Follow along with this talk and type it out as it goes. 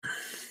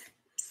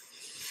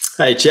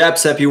Hey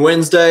chaps, happy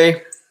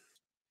Wednesday.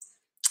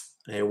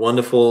 A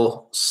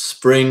wonderful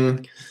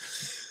spring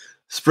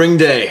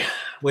day.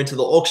 Went to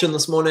the auction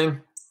this morning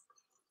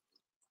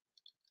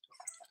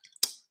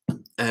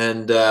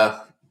and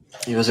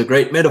it was a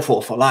great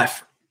metaphor for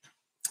life.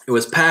 It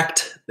was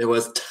packed. There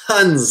was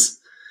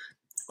tons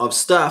of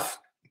stuff,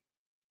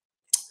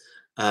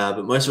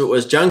 but most of it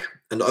was junk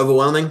and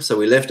overwhelming, so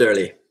we left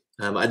early.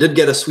 I did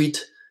get a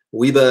sweet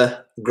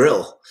Weber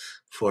grill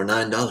for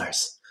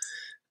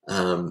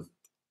 $9.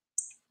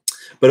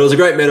 But it was a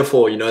great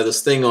metaphor, you know,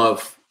 this thing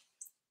of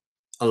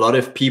a lot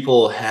of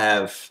people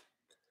have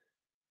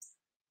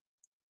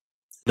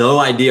no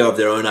idea of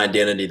their own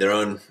identity, their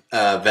own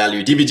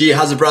value. DBG,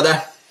 how's it,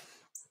 brother?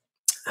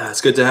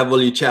 It's good to have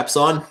all you chaps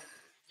on.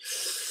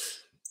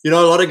 You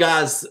know, a lot of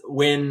guys,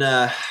 when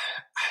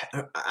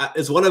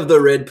it's one of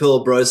the red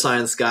pill bro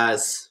science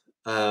guys,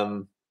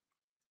 or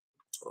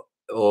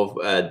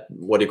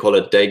what do you call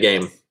it, day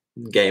game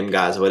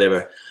guys or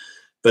whatever.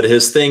 But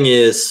his thing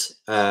is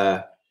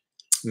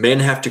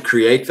men have to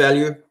create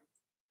value,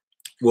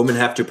 women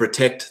have to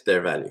protect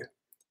their value.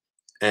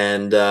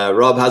 And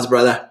Rob, how's it,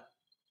 brother?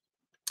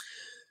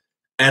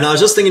 And I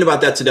was just thinking about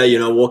that today, you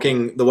know,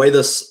 walking the way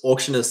this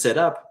auction is set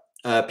up.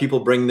 People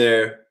bring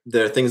their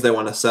things they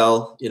want to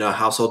sell, you know,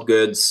 household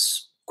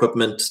goods,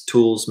 equipment,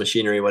 tools,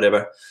 machinery,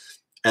 whatever,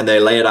 and they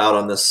lay it out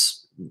on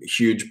this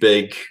huge,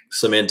 big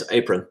cement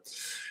apron.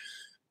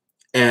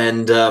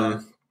 And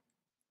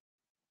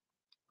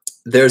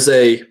there's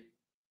a,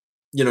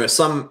 you know,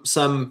 some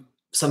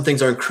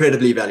things are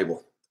incredibly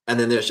valuable, and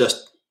then there's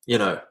just, you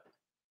know,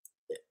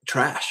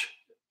 trash.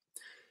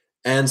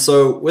 And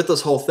so with this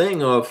whole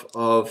thing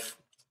of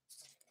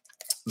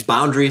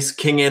boundaries,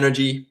 king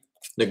energy,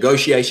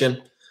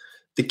 negotiation,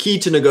 the key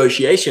to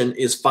negotiation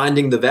is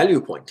finding the value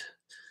point.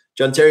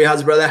 John Terry,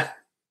 how's it, brother?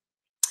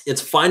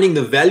 It's finding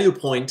the value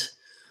point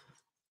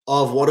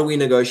of what are we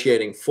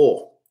negotiating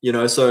for, you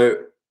know. So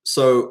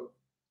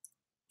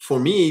for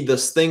me,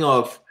 this thing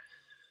of,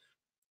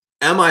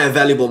 am I a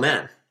valuable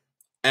man?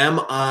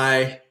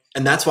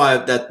 And that's why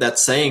that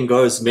saying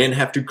goes, men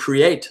have to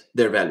create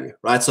their value,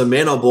 right? So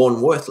men are born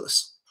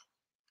worthless,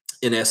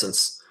 in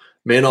essence.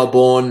 Men are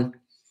born,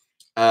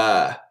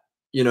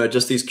 you know,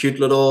 just these cute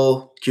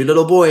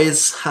little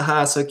boys,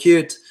 haha, so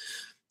cute.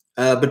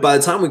 But by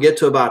the time we get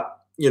to about,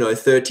 you know,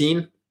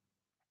 13,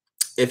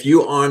 if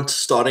you aren't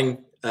starting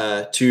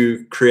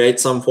to create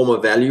some form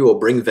of value or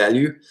bring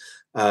value,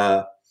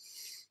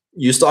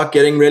 you start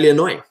getting really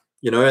annoying,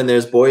 you know. And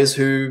there's boys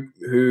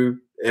who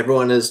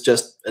everyone is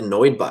just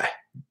annoyed by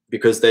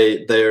because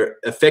they're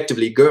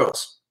effectively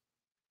girls,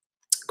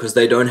 because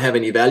they don't have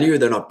any value,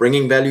 they're not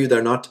bringing value,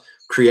 they're not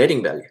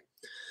creating value.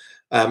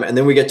 And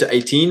then we get to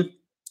 18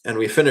 and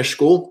we finish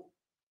school,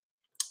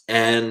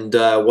 and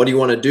what do you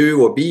want to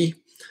do or be?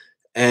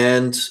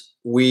 And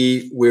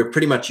we're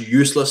pretty much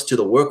useless to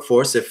the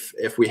workforce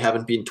if we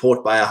haven't been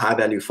taught by a high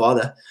value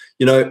father.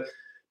 You know,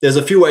 there's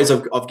a few ways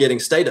of getting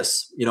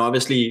status. You know,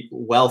 obviously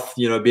wealth,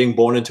 you know, being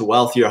born into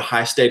wealth, you're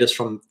high status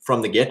from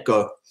the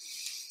get-go.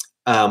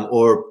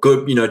 Or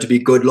good, you know, to be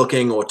good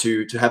looking, or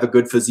to have a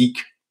good physique,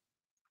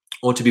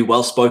 or to be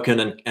well spoken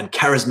and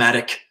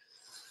charismatic.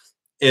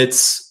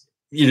 It's,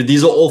 you know,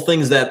 these are all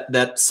things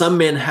that some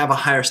men have a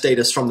higher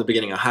status from the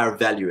beginning, a higher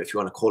value, if you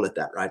want to call it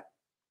that, right?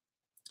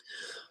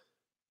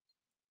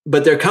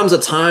 But there comes a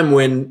time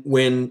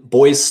when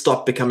boys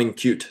stop becoming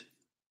cute,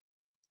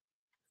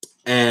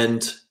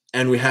 and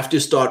we have to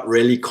start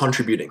really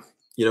contributing.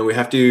 You know, we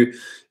have to.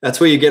 That's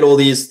where you get all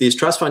these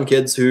trust fund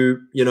kids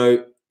who, you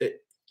know,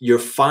 you're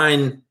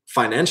fine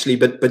financially,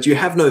 but you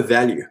have no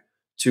value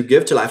to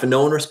give to life, and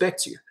no one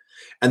respects you.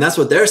 And that's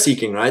what they're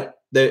seeking, right?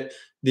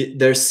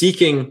 They're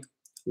seeking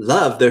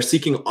love, they're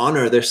seeking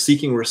honor, they're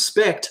seeking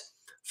respect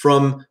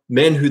from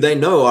men who they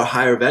know are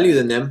higher value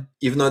than them,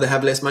 even though they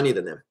have less money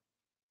than them,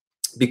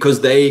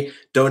 because they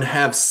don't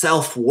have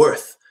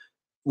self-worth,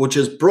 which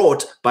is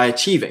brought by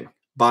achieving,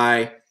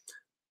 by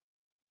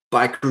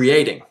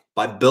creating,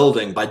 by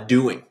building, by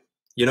doing.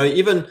 You know,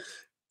 even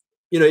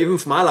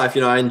for my life,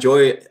 you know, I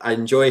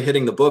enjoy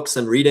hitting the books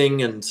and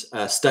reading and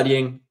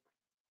studying,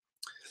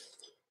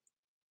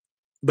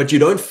 but you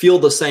don't feel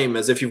the same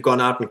as if you've gone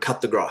out and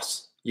cut the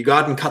grass. You go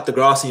out and cut the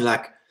grass and you're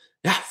like,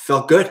 yeah,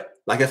 felt good.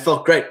 Like, I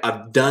felt great.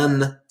 I've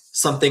done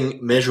something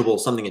measurable,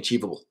 something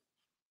achievable.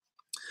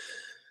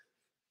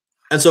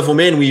 And so for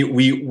men,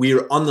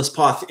 we're on this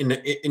path.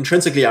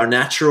 Intrinsically, our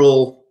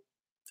natural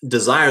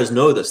desires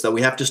know this, that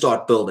we have to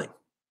start building.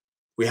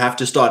 We have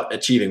to start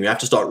achieving. We have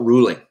to start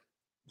ruling.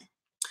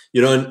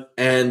 You know,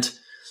 and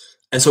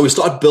so we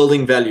start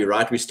building value,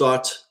 right? We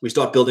start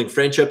building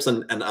friendships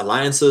and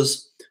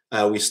alliances.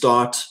 We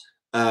start,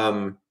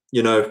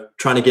 you know,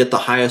 trying to get the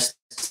highest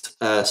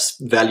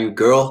value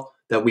girl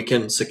that we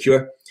can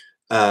secure,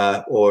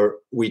 or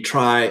we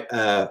try,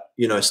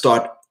 you know,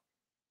 start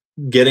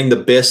getting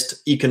the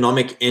best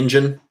economic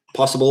engine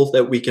possible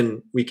that we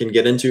can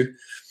get into.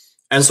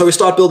 And so we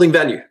start building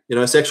value. You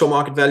know, sexual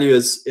market value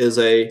is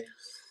a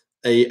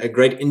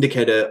great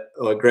indicator,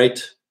 or a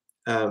great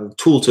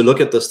tool to look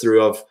at this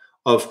through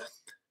of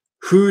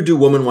who do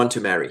women want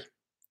to marry?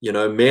 you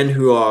know, men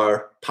who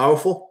are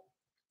powerful,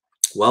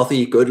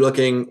 wealthy, good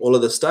looking, all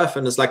of this stuff.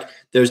 And it's like,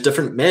 there's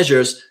different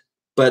measures,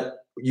 but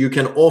you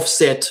can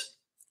offset,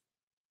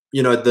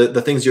 you know,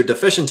 the things you're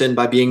deficient in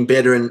by being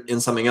better in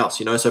something else,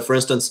 you know? So for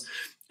instance,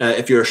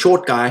 if you're a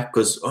short guy,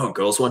 because, oh,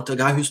 girls want a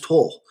guy who's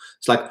tall.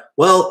 It's like,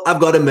 well, I've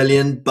got $1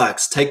 million.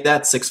 Take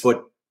that, 6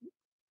 foot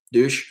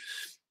douche.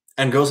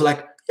 And girls are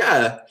like,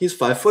 yeah, he's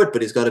 5 foot,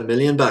 but he's got $1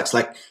 million.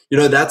 Like, you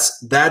know,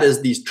 that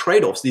is these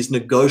trade-offs, these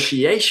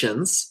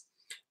negotiations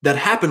that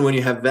happen when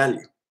you have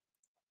value.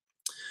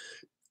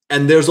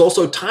 And there's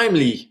also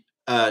timely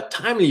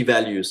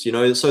values, you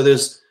know. So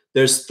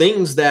there's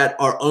things that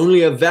are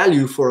only of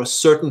value for a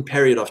certain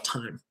period of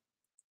time,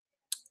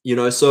 you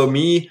know. So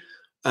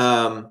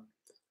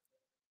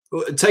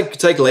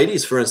take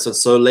ladies, for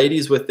instance. So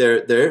ladies with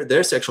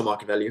their sexual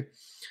market value,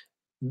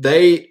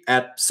 they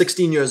at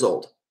 16 years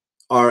old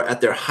are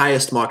at their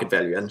highest market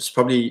value, and it's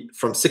probably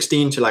from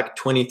 16 to like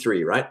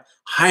 23, right?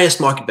 Highest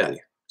market value.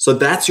 So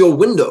that's your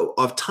window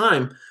of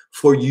time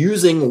for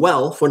using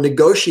well, for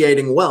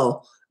negotiating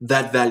well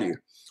that value.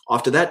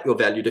 After that, your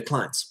value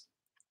declines.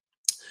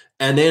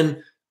 And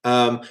then,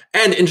 and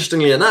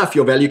interestingly enough,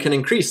 your value can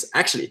increase.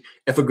 Actually,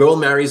 if a girl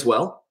marries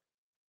well,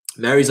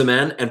 marries a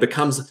man and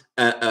becomes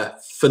a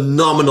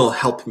phenomenal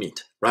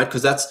helpmeet, right?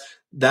 Because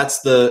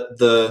that's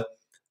the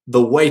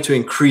way to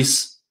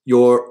increase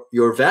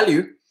your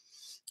value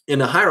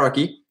in a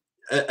hierarchy.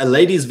 A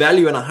lady's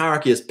value in a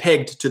hierarchy is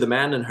pegged to the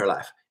man in her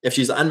life. If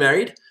she's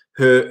unmarried,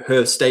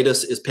 her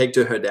status is pegged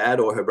to her dad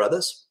or her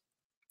brothers.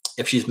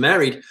 If she's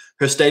married,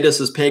 her status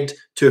is pegged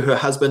to her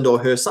husband or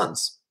her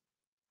sons,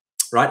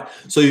 right?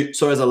 So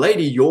as a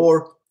lady,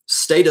 your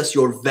status,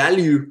 your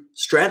value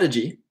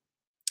strategy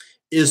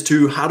is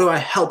to, how do I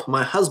help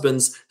my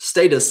husband's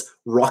status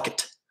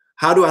rocket?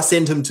 How do I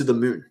send him to the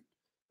moon,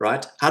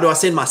 right? How do I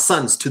send my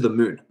sons to the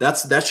moon?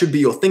 That should be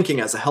your thinking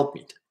as a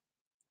helpmeet,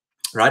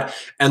 right?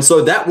 And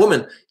so that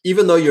woman,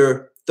 even though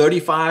you're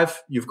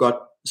 35, you've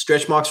got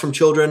stretch marks from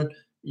children,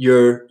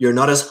 you're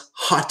not as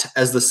hot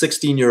as the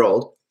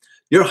 16-year-old,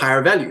 you're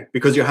higher value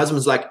because your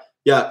husband's like,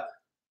 yeah,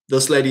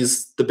 this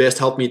lady's the best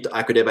helpmeet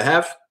I could ever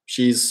have.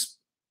 She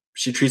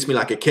treats me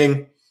like a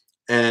king,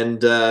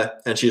 and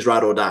she's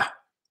ride or die.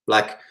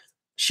 Like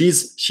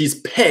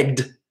she's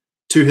pegged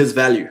to his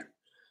value.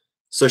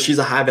 So she's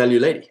a high value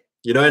lady,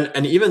 you know,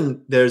 and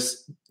even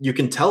you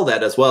can tell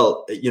that as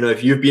well. You know,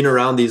 if you've been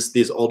around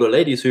these older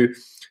ladies who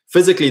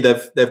physically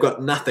they've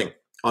got nothing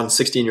on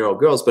 16-year-old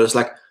girls, but it's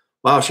like,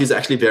 wow, she's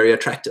actually very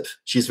attractive.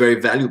 She's very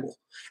valuable.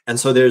 And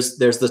so there's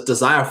this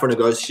desire for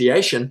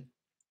negotiation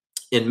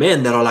in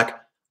men that are like,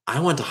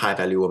 I want a high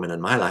value woman in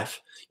my life.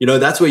 You know,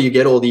 that's where you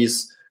get all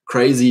these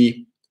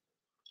crazy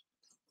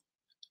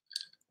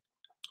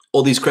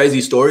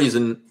stories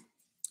in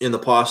the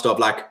past of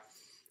like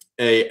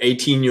an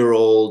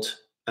 18-year-old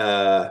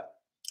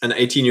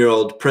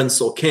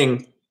prince or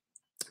king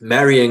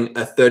marrying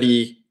a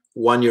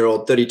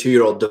 31-year-old,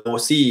 32-year-old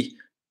divorcee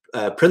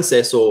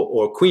princess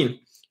or queen.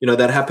 You know,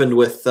 that happened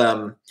with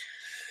one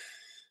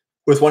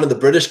of the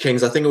British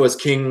kings. I think it was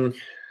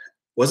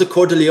was it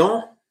Coeur de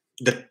Lion?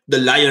 The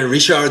Lion,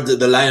 Richard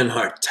the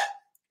Lionheart.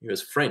 He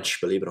was French,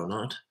 believe it or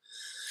not.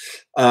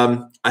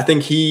 I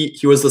think he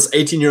was this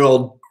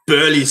 18-year-old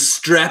burly,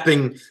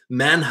 strapping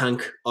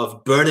manhunk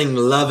of burning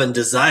love and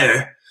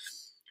desire,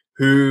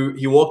 who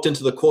he walked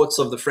into the courts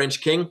of the French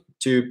king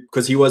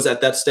because he was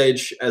at that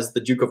stage, as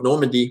the Duke of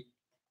Normandy,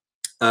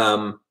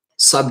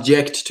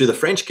 subject to the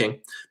French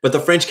king. But the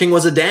French king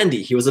was a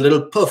dandy. He was a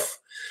little puff.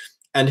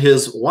 And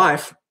his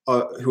wife,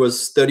 who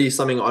was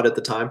 30-something odd at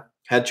the time,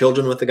 had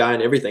children with the guy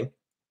and everything.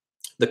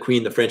 The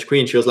queen, the French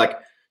queen, she was like,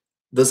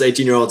 this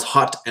 18-year-old's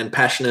hot and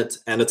passionate,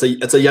 and it's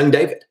a young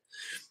David.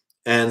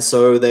 And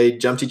so they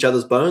jumped each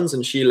other's bones,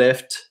 and she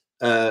left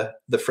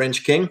the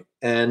French king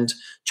and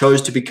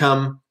chose to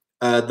become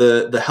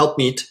the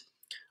helpmeet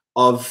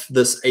of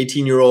this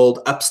 18-year-old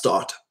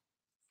upstart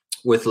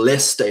with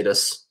less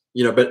status,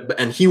 you know,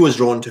 and he was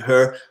drawn to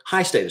her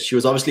high status. She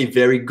was obviously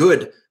very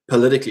good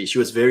politically. She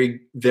was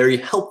very, very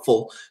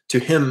helpful to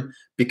him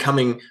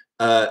becoming,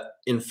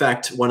 in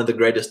fact, one of the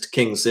greatest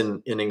kings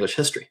in English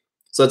history.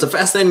 So it's a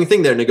fascinating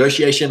thing there,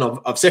 negotiation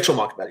of sexual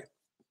market value.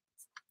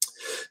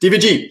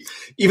 DVG,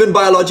 even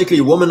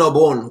biologically, women are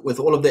born with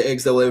all of the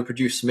eggs they will ever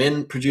produce.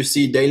 Men produce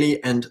seed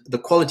daily, and the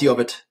quality of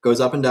it goes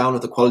up and down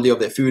with the quality of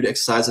their food,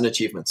 exercise, and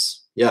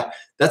achievements. Yeah,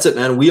 that's it,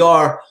 man.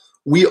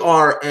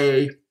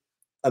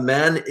 A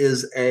man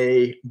is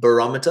a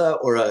barometer,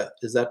 or a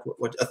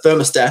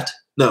thermostat?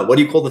 No, what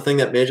do you call the thing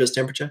that measures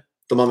temperature?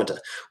 Thermometer.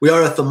 We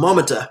are a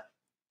thermometer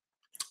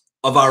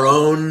of our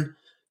own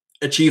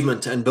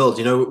achievement and build.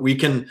 You know, we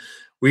can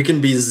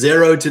be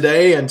zero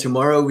today, and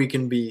tomorrow we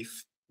can be,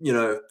 you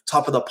know,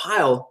 top of the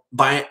pile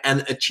by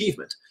an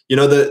achievement. You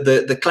know,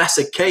 the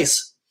classic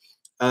case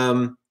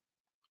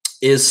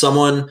is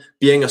someone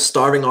being a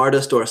starving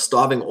artist or a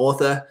starving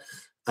author,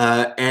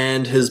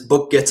 and his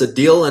book gets a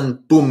deal,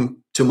 and boom,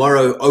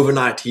 tomorrow,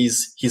 overnight,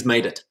 he's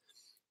made it.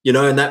 You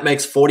know, and that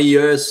makes 40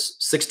 years,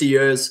 60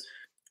 years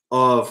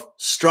of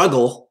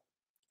struggle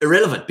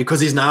irrelevant because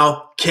he's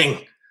now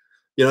king.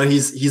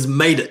 He's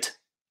made it.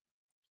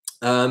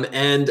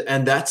 And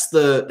that's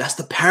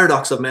the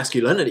paradox of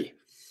masculinity,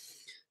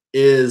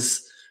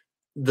 is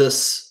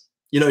this,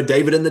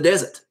 David in the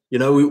desert.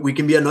 We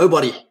can be a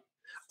nobody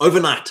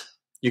overnight.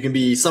 You can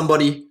be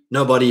somebody,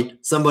 nobody,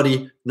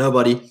 somebody,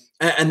 nobody.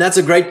 And that's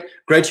a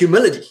great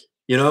humility,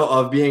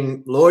 of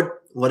being, Lord,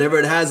 whatever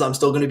it has, I'm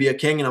still going to be a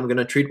king, and I'm going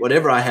to treat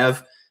whatever I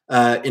have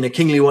in a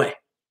kingly way,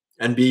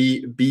 and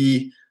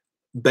be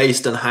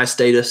based in high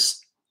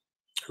status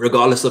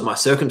regardless of my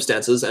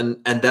circumstances. And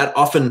that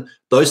often,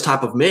 those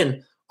type of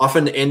men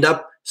often end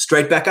up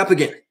straight back up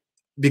again,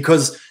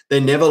 because they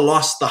never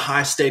lost the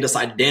high status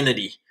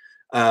identity.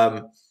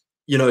 So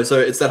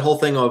it's that whole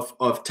thing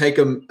of take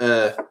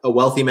a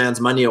wealthy man's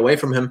money away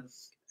from him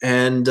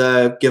and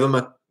give him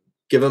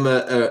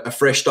a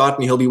fresh start,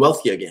 and he'll be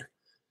wealthy again.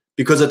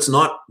 Because it's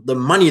not the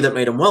money that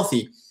made him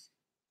wealthy.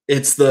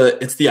 It's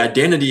the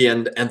identity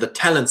and the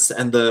talents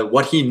and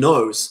what he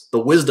knows, the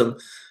wisdom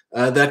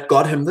that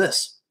got him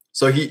this.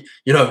 So he,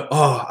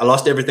 I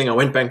lost everything. I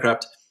went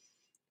bankrupt.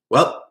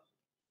 Well,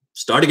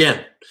 start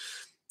again.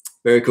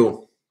 Very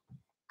cool.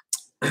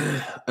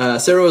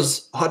 Sarah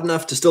was hot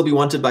enough to still be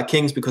wanted by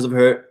kings because of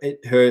her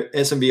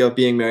SMV of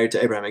being married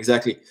to Abraham.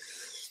 Exactly.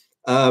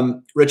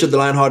 Richard the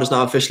Lionheart is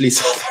now officially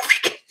South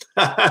African.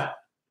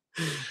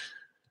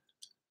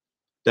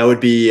 That would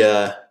be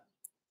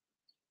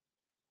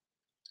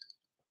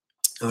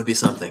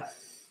something.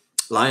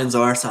 Lions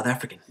are South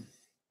African.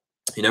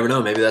 You never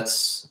know. Maybe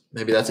that's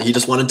he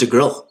just wanted to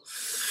grill.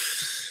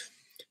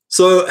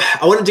 So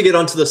I wanted to get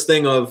onto this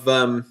thing of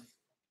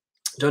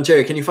John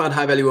Cherry. Can you find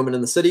high value women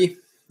in the city?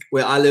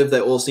 Where I live,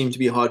 they all seem to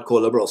be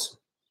hardcore liberals.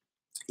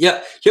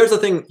 Yeah. Here's the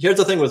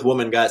thing with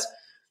women, guys.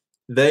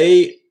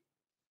 They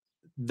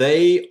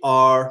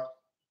are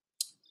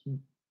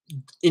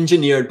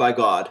engineered by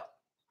God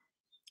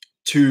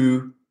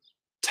to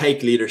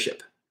take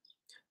leadership.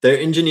 They're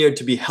engineered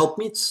to be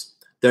helpmeets.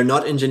 They're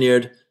not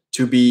engineered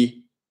to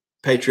be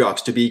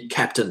patriarchs, to be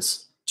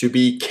captains, to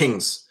be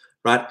kings,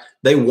 right?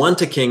 They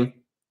want a king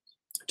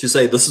to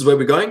say, this is where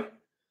we're going,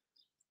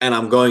 and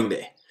I'm going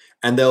there.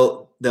 And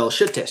they'll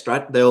shit test,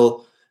 right?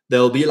 They'll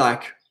be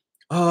like,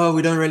 oh,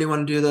 we don't really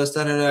want to do this,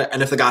 da, da, da.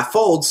 And if the guy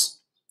folds,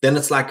 then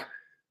it's like,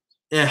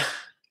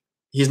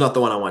 he's not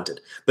the one I wanted.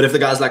 But if the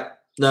guy's like,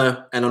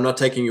 no, and I'm not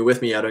taking you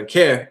with me, I don't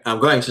care, I'm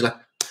going, she's like,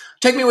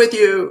 take me with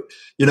you.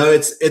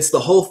 It's the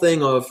whole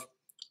thing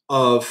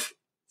of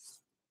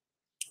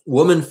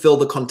women fill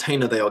the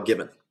container they are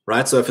given,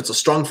 right? So if it's a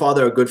strong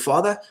father, a good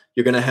father,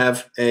 you're going to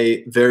have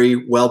a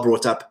very well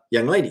brought up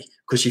young lady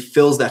because she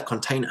fills that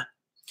container.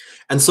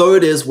 And so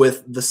it is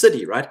with the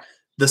city, right?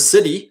 The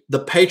city,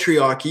 the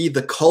patriarchy,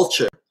 the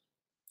culture,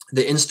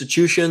 the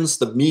institutions,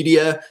 the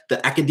media,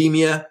 the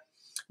academia,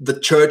 the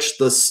church,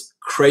 this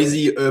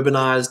crazy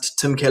urbanized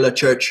Tim Keller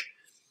church,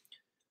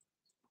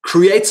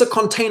 creates a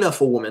container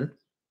for women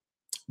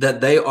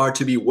that they are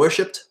to be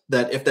worshipped,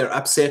 that if they're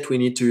upset, we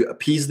need to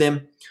appease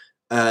them,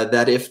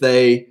 that if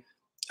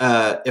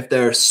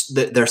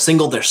they're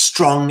single, they're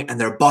strong and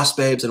they're boss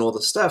babes and all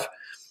this stuff.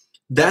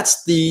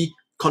 That's the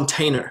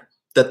container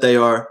that they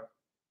are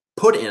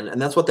put in,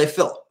 and that's what they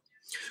fill.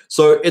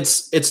 So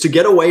it's to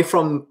get away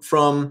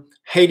from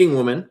hating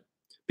women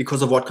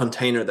because of what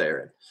container they're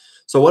in.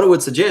 So what I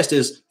would suggest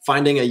is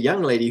finding a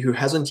young lady who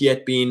hasn't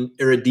yet been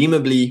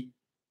irredeemably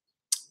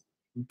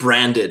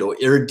branded or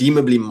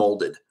irredeemably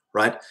molded,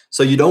 right?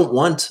 So you don't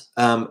want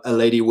a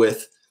lady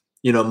with,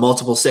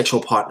 multiple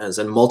sexual partners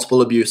and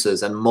multiple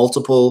abuses and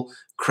multiple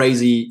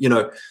crazy,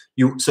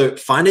 so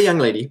find a young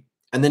lady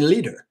and then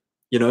lead her.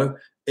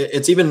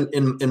 It's even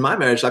in my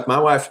marriage, like my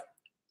wife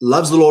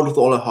loves the Lord with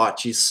all her heart.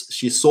 She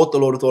sought the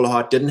Lord with all her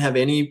heart, didn't have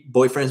any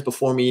boyfriends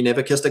before me,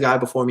 never kissed a guy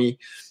before me.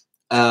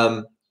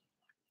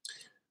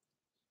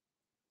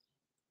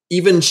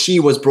 Even she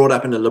was brought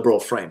up in a liberal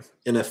frame,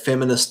 in a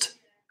feminist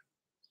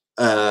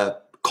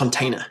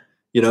container,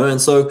 and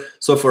so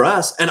for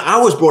us, and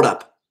I was brought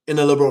up in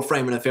a liberal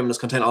frame, in a feminist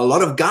container. A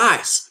lot of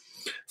guys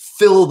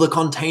fill the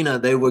container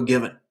they were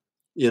given,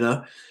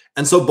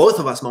 and so both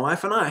of us, my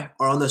wife and I,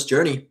 are on this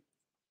journey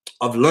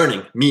of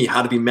learning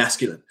how to be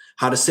masculine,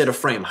 how to set a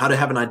frame, how to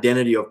have an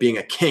identity of being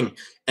a king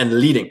and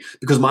leading,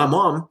 because my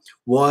mom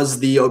was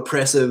the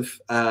oppressive,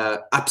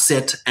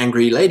 upset,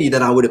 angry lady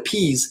that I would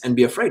appease and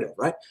be afraid of,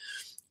 right?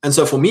 And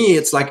so for me,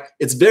 it's like,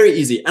 it's very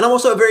easy. And I'm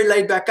also a very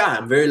laid back guy.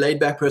 I'm a very laid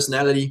back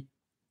personality.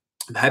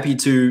 I'm happy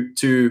to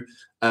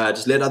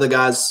just let other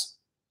guys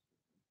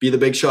be the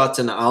big shots,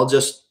 and I'll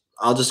just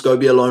go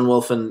be a lone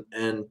wolf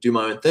and do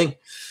my own thing.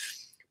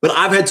 But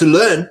I've had to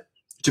learn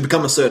to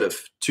become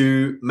assertive,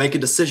 to make a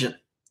decision,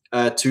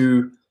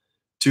 to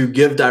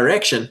give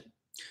direction,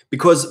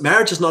 because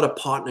marriage is not a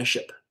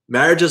partnership.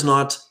 Marriage is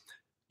not,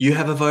 you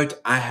have a vote,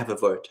 I have a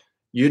vote.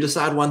 You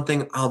decide one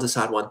thing, I'll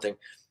decide one thing.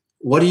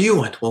 What do you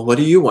want? Well, what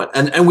do you want?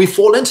 And we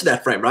fall into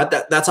that frame, right?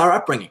 That's our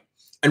upbringing.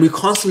 And we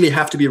constantly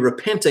have to be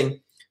repenting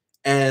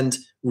and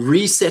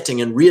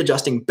resetting and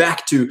readjusting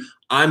back to,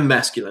 I'm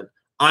masculine,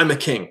 I'm a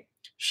king,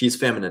 she's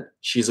feminine,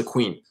 she's a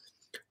queen.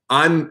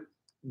 I'm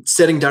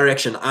setting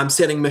direction. I'm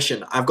setting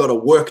mission. I've got a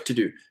work to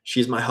do.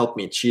 She's my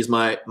helpmeet. She's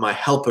my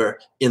helper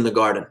in the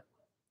garden.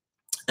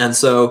 And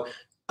so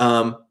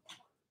let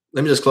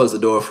me just close the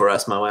door for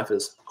us. My wife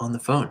is on the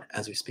phone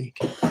as we speak.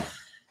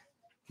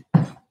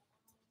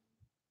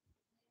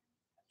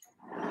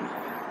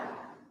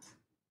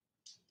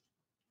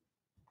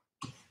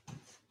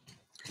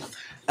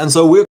 And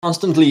so we're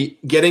constantly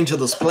getting to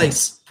this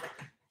place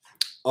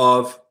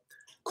of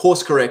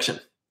course correction,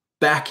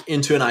 back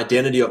into an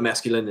identity of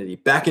masculinity,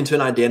 back into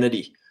an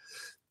identity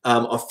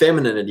of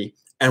femininity.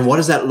 And what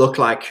does that look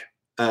like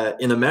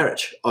in a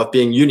marriage of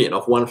being union,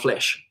 of one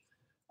flesh?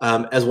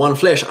 As one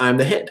flesh, I'm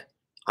the head.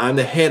 I'm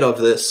the head of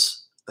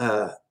this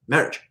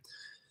marriage.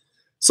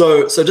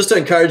 So just to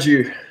encourage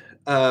you,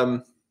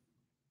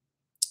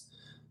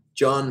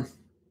 John,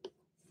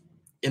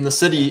 in the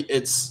city,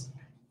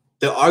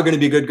 there are going to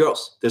be good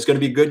girls. There's going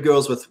to be good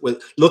girls with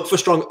look for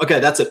strong.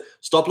 Okay, that's it.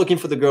 Stop looking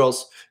for the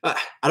girls. I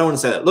don't want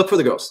to say that. Look for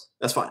the girls.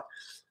 That's fine.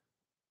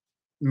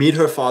 Meet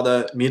her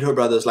father, meet her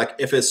brothers. Like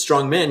if it's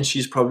strong men,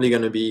 she's probably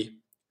going to be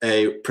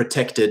a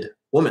protected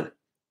woman.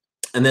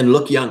 And then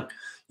look young.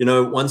 You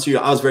know,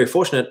 I was very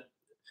fortunate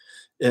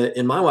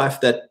in my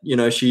wife that, you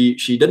know, she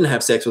didn't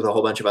have sex with a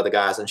whole bunch of other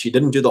guys and she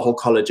didn't do the whole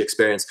college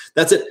experience.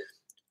 That's it.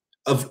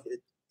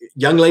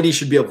 Young ladies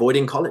should be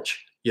avoiding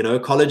college. You know,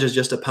 college is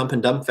just a pump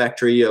and dump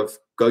factory of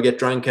go get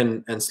drunk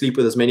and sleep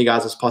with as many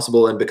guys as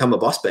possible and become a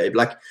boss babe.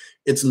 Like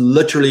it's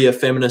literally a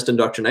feminist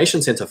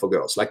indoctrination center for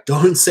girls. Like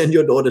don't send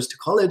your daughters to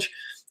college.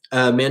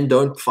 Men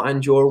don't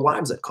find your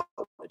wives at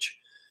college.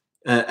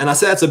 And I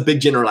say that's a big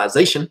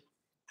generalization.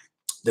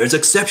 There's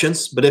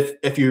exceptions, but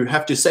if you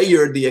have to say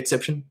you're the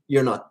exception,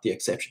 you're not the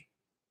exception.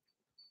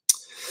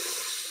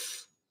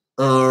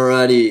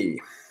 Alrighty.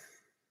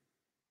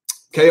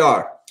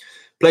 KR.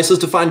 Places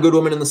to find good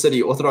women in the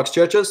city. Orthodox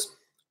churches,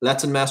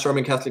 Latin Mass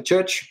Roman Catholic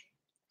Church,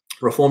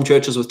 Reformed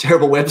churches with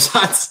terrible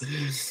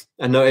websites,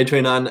 and no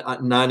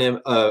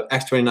A29,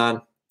 Acts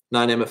 29,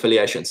 9M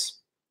affiliations.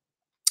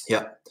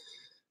 Yeah.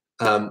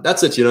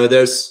 That's it. You know,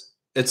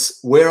 it's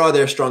where are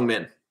there strong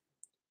men?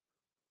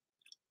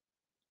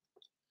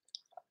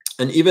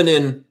 And even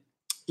in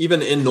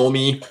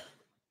normie,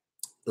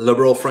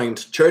 liberal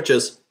framed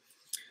churches,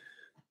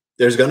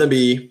 there's going to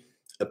be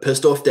a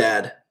pissed off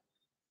dad,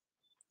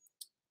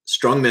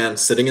 strong man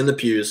sitting in the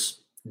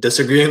pews,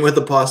 disagreeing with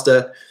the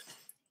pastor,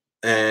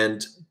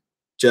 and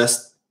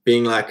just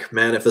being like,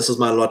 man, if this is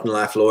my lot in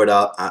life, Lord,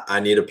 I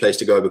need a place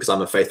to go because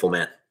I'm a faithful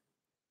man.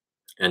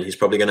 And he's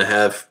probably going to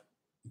have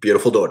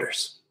beautiful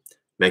daughters.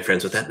 Make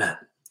friends with that man.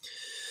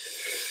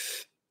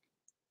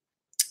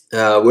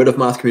 Word of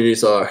mouth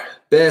communities are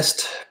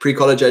best.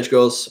 Pre-college age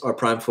girls are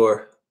prime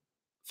for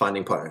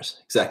finding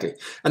partners. Exactly.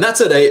 And that's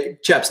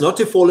it, chaps, not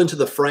to fall into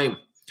the frame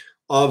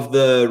of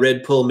the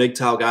red pill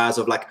MGTOW guys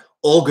of like,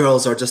 all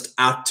girls are just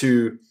out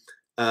to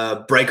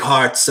break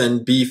hearts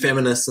and be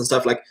feminists and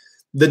stuff. Like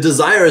the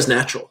desire is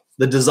natural.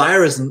 The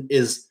desire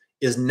is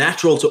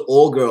natural to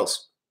all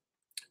girls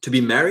to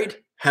be married,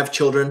 have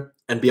children,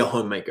 and be a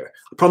homemaker.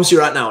 I promise you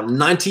right now,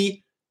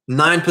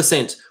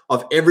 99%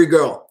 of every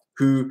girl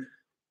who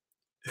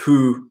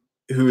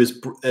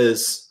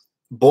is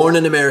born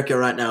in America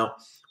right now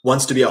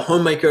wants to be a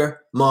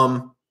homemaker,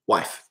 mom,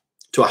 wife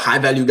to a high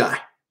value guy.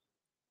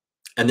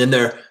 And then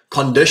they're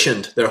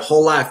conditioned their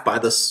whole life by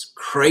this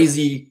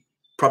crazy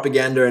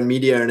propaganda and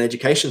media and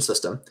education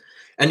system.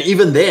 And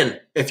even then,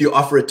 if you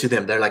offer it to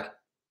them, they're like,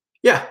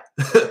 yeah,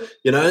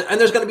 you know, and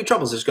there's going to be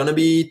troubles. There's going to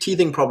be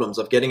teething problems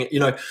of getting it. You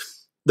know,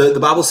 the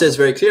Bible says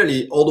very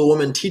clearly, older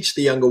women teach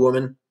the younger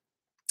women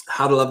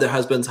how to love their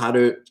husbands, how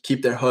to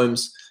keep their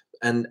homes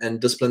and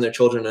discipline their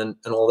children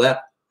and all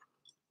that.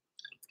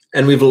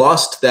 And we've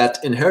lost that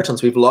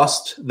inheritance. We've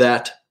lost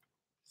that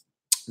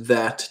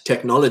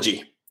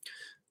technology.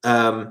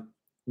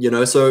 You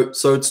know, so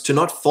it's to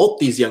not fault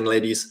these young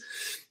ladies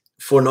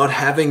for not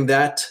having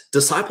that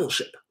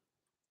discipleship.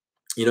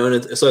 You know,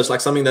 and so it's like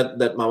something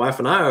that my wife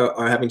and I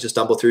are having to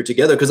stumble through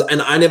together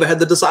and I never had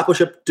the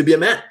discipleship to be a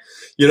man.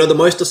 You know, the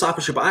most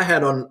discipleship I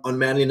had on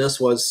manliness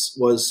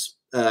was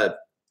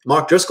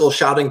Mark Driscoll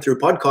shouting through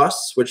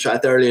podcasts, which I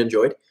thoroughly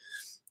enjoyed.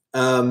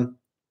 And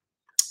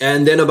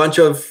then a bunch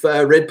of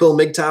red pill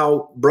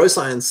MGTOW bro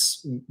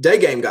science day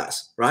game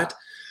guys, right?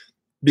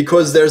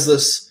 Because there's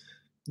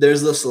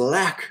this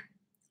lack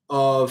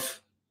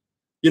of,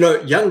 you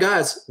know, young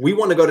guys, we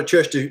want to go to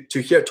church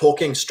to hear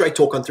straight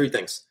talk on three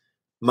things.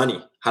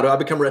 Money, how do I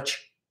become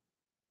rich?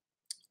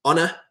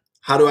 Honor,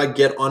 how do I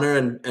get honor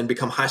and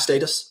become high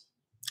status?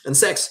 And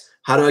sex,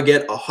 how do I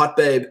get a hot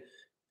babe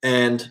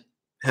and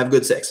have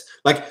good sex?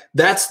 Like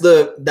those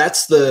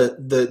are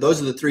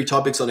the three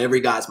topics on every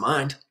guy's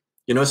mind.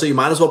 You know, so you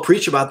might as well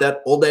preach about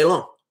that all day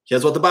long.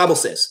 Here's what the Bible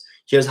says.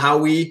 Here's how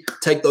we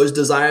take those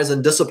desires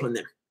and discipline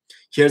them.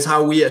 Here's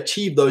how we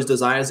achieve those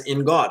desires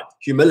in God,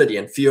 humility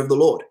and fear of the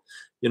Lord.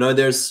 You know,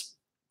 it's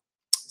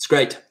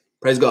great.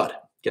 Praise God.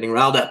 Getting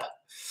riled up.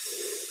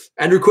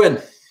 Andrew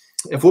Quinn.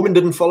 If women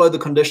didn't follow the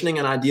conditioning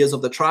and ideas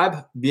of the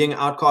tribe, being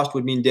outcast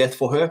would mean death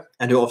for her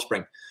and her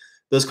offspring.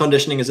 This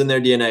conditioning is in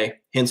their DNA,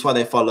 hence why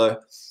they follow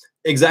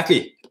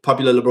Exactly.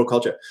 Popular liberal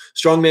culture.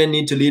 Strong men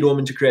need to lead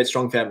women to create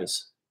strong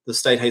families. The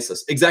state hates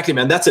this. Exactly,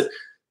 man. That's it.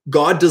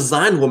 God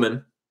designed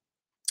women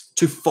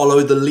to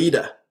follow the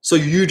leader. So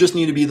you just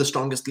need to be the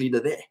strongest leader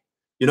there.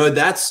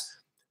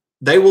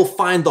 They will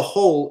find the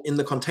hole in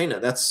the container.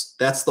 That's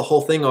the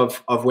whole thing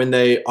of when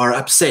they are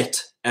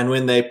upset and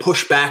when they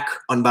push back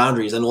on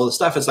boundaries and all the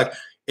stuff.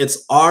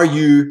 It's are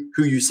you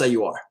who you say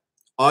you are?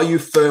 Are you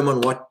firm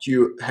on what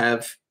you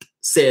have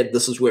said?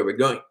 This is where we're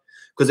going.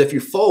 Because if you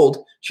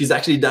fold, she's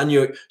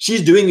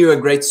doing you a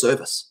great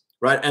service,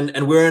 right?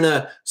 And we're in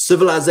a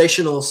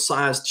civilizational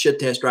sized shit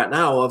test right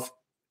now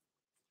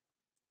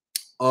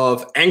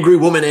of angry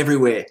women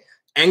everywhere,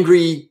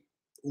 angry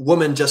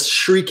woman just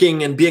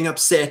shrieking and being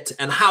upset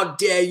and how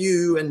dare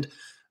you and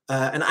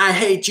I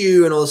hate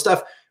you and all the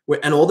stuff.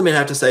 And all the men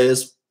have to say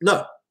is,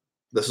 no,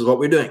 this is what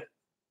we're doing.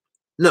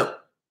 No,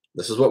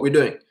 this is what we're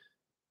doing.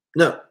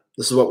 No,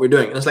 this is what we're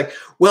doing. And it's like,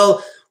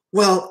 well,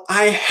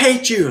 I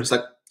hate you. It's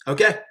like,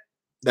 okay,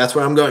 that's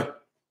where I'm going.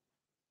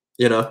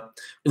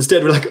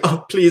 Instead we're like,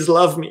 oh, please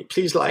love me.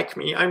 Please like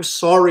me. I'm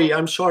sorry.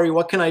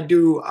 What can I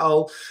do?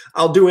 I'll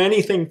do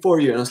anything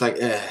for you. And it's like,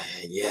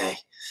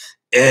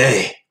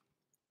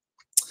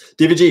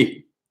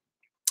 DVG.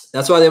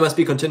 That's why they must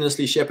be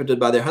continuously shepherded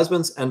by their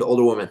husbands and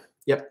older women.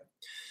 Yep.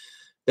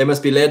 They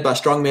must be led by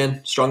strong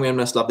men. Strong men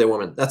must love their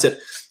women. That's it.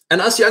 And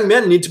us young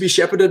men need to be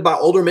shepherded by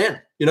older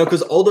men,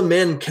 because older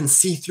men can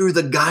see through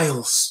the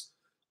guiles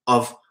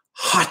of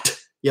hot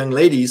young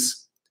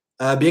ladies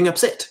being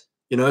upset,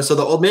 So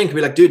the old man can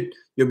be like, dude,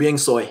 you're being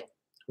soy.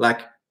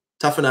 Like,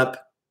 toughen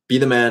up, be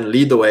the man,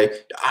 lead the way.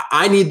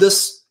 I need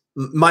this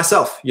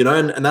myself,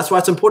 and that's why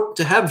it's important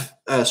to have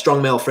a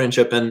strong male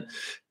friendship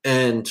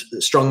and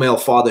strong male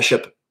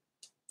fathership.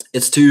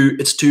 It's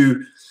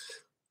to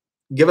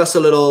give us a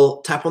little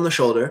tap on the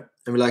shoulder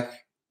and be like,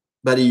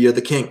 buddy, you're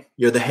the king,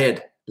 you're the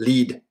head,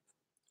 lead.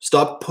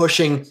 Stop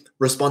pushing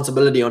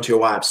responsibility onto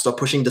your wives. Stop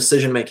pushing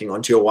decision-making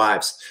onto your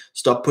wives.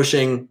 Stop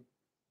pushing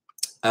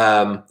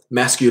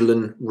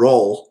masculine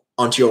role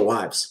onto your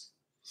wives.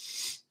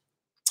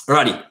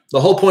 Alrighty, the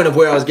whole point of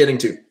where I was getting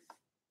to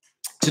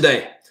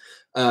today,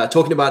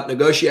 talking about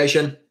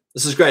negotiation.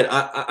 This is great.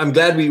 I'm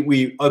glad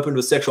we opened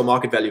with sexual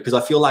market value because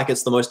I feel like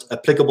it's the most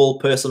applicable,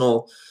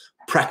 personal,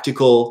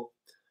 practical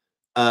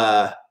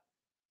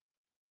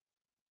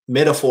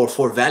metaphor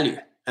for value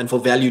and for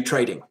value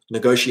trading,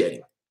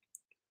 negotiating.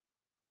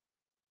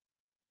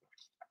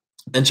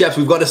 And chaps,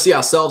 we've got to see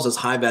ourselves as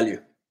high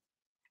value.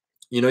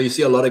 You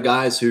see a lot of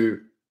guys who,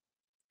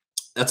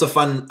 that's a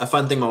fun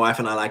thing my wife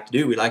and I like to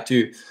do. We like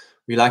to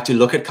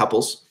look at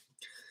couples,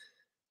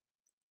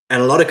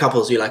 and a lot of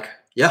couples you're like,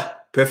 yeah,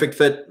 perfect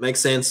fit, makes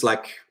sense,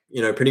 like,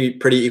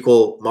 pretty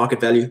equal market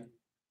value,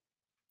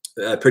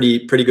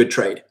 pretty good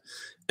trade.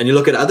 And you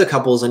look at other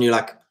couples and you're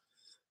like,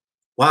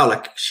 wow,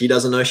 like she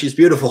doesn't know she's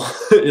beautiful,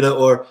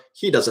 or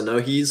he doesn't know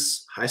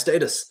he's high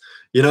status.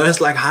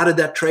 It's like, how did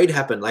that trade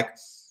happen? Like,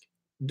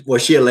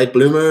 was she a late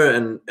bloomer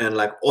and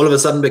like all of a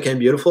sudden became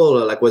beautiful?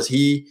 Or like, was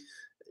he,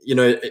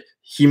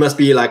 he must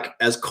be like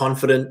as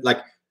confident,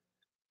 like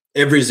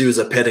every zoo is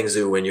a petting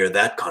zoo when you're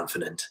that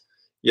confident.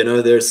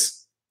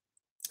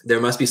 There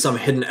must be some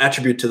hidden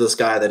attribute to this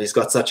guy that he's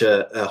got such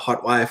a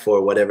hot wife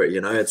or whatever.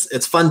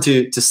 It's fun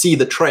to see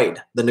the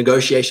trade, the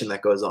negotiation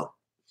that goes on.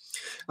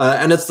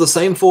 And it's the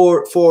same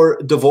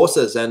for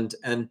divorces and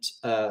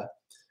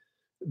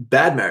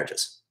bad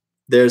marriages.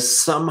 There's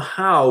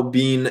somehow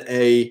been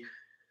a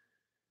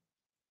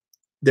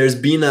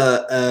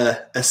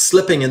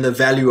slipping in the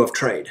value of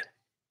trade.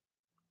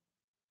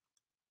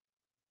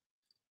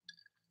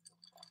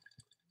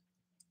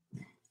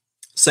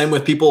 Same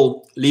with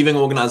people leaving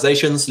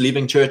organizations,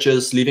 leaving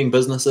churches, leaving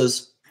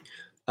businesses.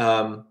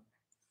 When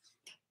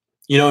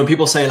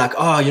people say like,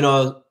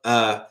 oh,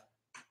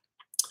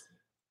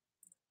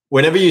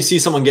 whenever you see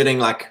someone getting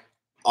like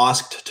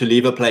asked to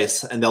leave a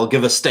place and they'll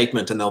give a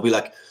statement and they'll be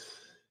like,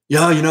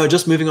 yeah,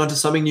 just moving on to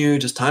something new,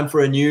 just time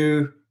for a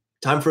new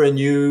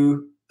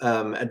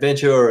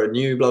adventure or a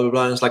new blah, blah,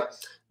 blah. And it's like,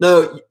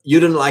 no, you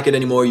didn't like it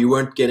anymore. You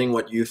weren't getting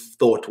what you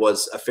thought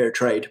was a fair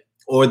trade.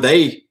 Or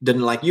they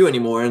didn't like you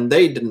anymore and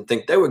they didn't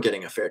think they were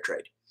getting a fair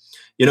trade.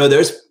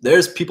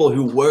 There's people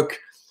who work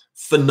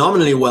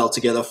phenomenally well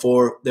together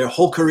for their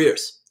whole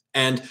careers.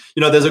 And,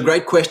 there's a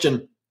great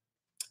question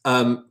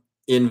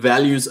in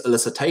values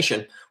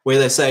elicitation where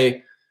they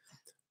say,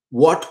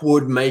 what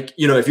would make,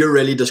 if you're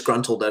really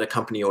disgruntled at a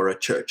company or a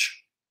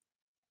church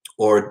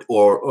or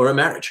a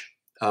marriage,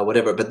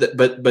 whatever,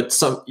 but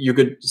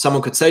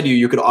someone could say to you,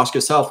 you could ask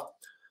yourself,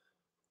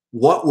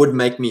 what would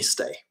make me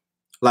stay?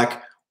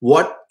 Like,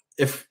 what,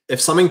 if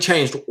something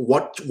changed,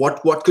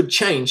 what could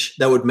change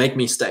that would make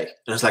me stay?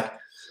 And it's like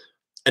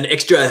an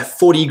extra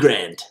 40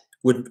 grand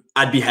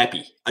I'd be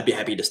happy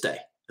to stay.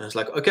 And it's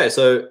like, okay,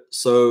 so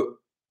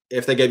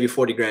if they gave you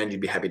 40 grand, you'd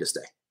be happy to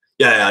stay.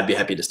 Yeah, I'd be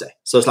happy to stay.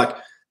 So it's like,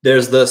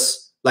 there's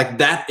this, like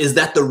that, is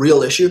that the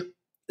real issue?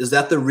 Is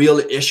that the real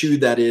issue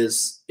that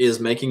is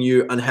making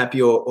you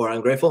unhappy or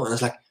ungrateful? And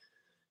it's like,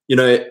 you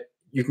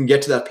can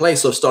get to that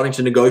place of starting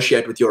to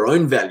negotiate with your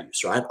own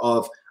values, right?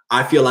 Of,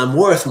 I feel I'm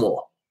worth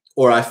more.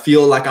 or I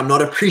feel like I'm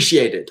not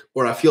appreciated,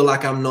 or I feel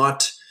like I'm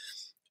not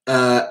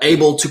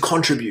able to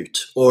contribute,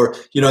 or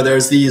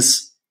there's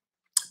these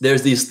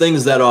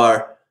things that are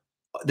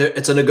there.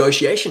 It's a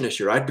negotiation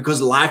issue, right?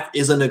 Because life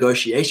is a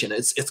negotiation.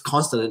 It's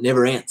constant. It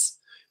never ends.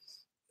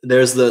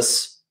 There's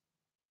this,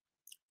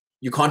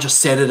 you can't just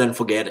set it and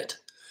forget it.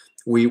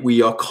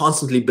 We are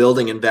constantly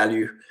building in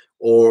value,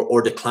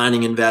 or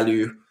declining in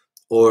value,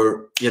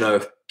 or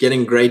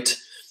getting great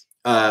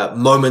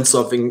moments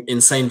of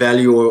insane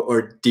value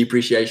or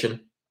depreciation.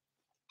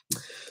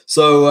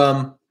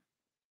 So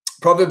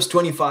Proverbs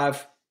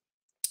 25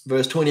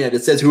 verse 28,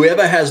 it says,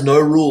 whoever has no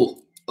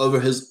rule over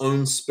his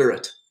own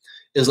spirit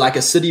is like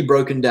a city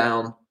broken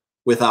down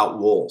without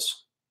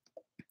walls.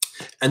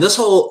 And this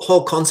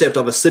whole concept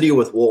of a city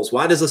with walls,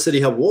 why does a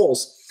city have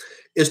walls?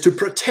 Is to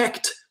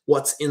protect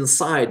what's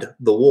inside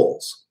the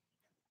walls.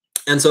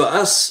 And so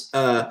us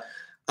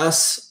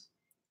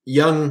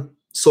young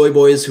soy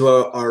boys who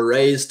are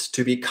raised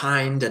to be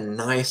kind and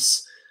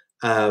nice,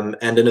 and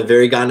in a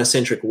very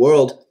gynocentric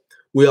world,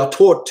 we are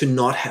taught to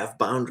not have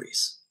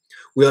boundaries.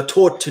 We are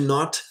taught to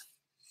not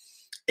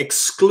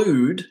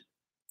exclude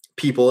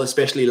people,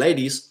 especially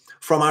ladies,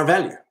 from our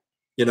value.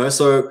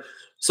 So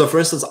for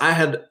instance, I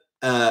had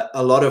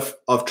a lot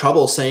of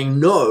trouble saying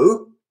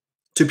no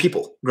to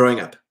people growing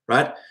up,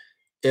 right?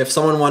 If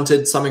someone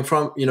wanted something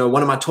from,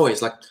 one of my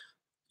toys, like,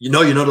 you're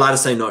not allowed to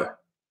say no.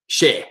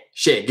 Share,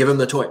 give them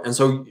the toy. And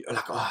so you're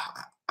like, oh,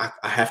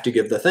 I have to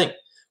give the thing,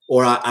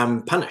 or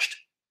I'm punished,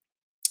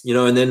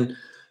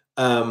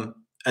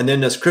 and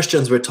then as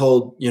Christians, we're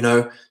told,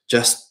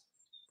 just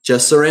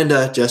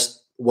surrender,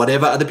 just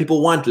whatever other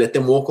people want, let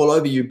them walk all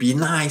over you, be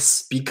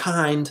nice, be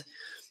kind.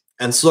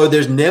 And so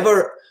there's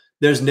never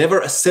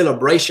a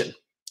celebration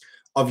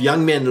of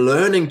young men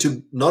learning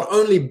to not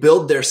only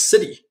build their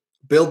city,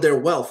 build their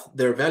wealth,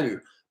 their value,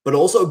 but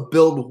also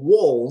build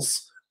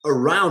walls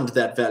around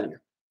that value.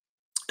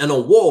 And a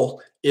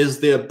wall is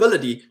the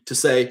ability to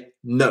say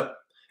no.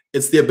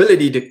 It's the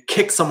ability to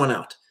kick someone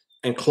out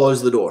and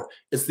close the door.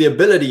 It's the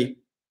ability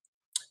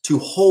to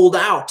hold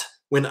out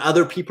when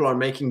other people are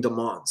making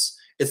demands.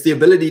 It's the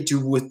ability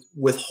to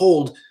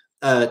withstand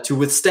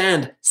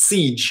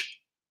siege.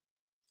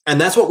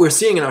 And that's what we're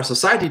seeing in our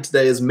society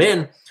today is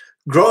men,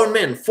 grown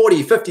men,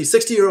 40, 50,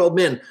 60-year-old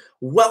men,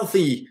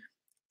 wealthy,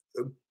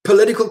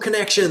 political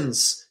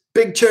connections,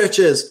 big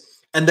churches,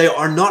 and they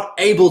are not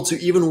able to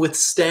even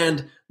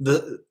withstand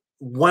the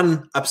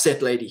one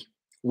upset lady,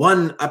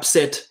 one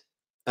upset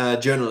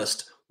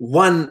journalist,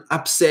 one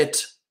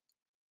upset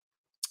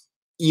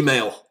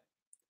email.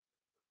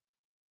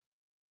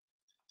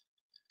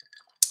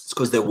 It's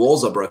because their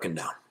walls are broken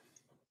down.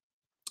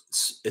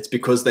 It's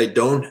because they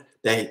don't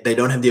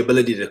have the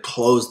ability to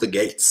close the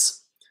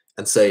gates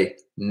and say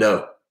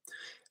no.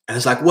 And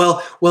it's like,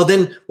 well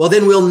then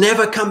we'll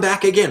never come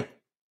back again.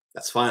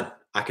 That's fine.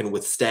 I can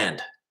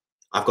withstand.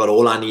 I've got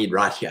all I need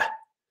right here.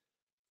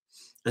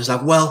 And it's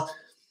like, well,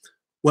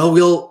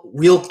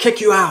 we'll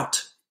kick you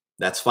out.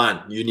 That's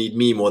fine. You need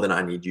me more than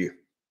I need you.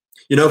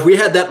 If we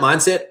had that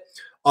mindset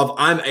of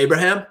I'm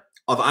Abraham,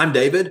 of I'm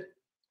David,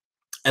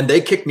 and they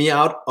kick me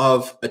out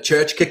of a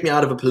church, kick me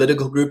out of a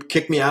political group,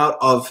 kick me out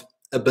of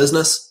a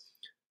business,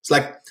 it's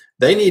like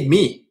they need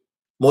me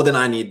more than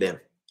I need them.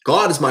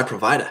 God is my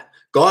provider.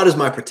 God is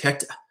my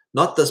protector.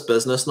 Not this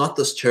business, not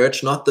this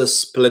church, not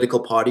this political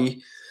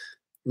party,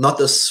 not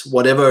this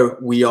whatever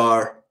we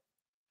are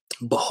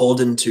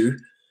beholden to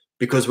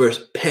because we're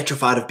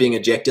petrified of being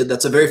ejected.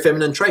 That's a very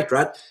feminine trait,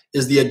 right?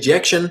 Is the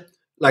ejection,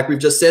 like we've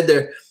just said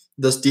there,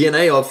 this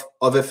DNA of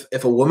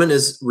if a woman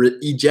is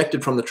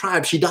ejected from the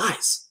tribe, she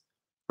dies,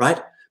 right?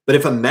 But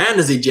if a man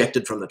is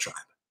ejected from the tribe,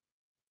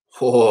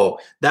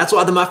 that's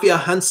why the mafia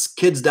hunts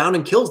kids down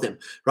and kills them,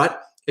 right?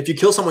 If you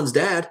kill someone's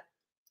dad,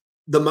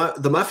 the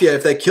mafia,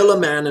 if they kill a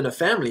man in a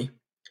family,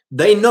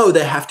 they know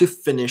they have to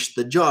finish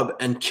the job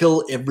and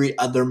kill every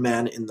other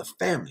man in the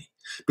family.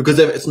 Because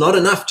if it's not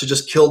enough to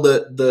just kill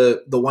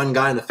the one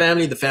guy in the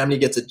family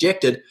gets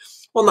ejected.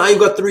 Well, now you've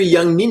got 3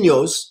 young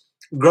niños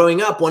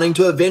growing up wanting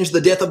to avenge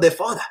the death of their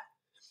father.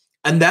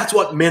 And that's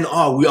what men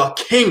are. We are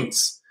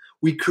kings.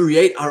 We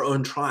create our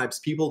own tribes.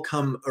 People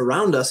come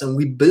around us and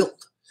we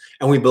build.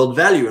 And we build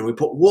value and we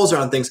put walls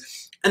around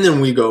things. And then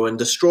we go and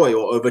destroy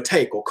or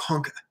overtake or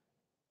conquer.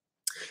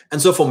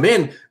 And so for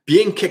men,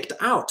 being kicked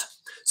out.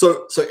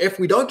 So if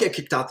we don't get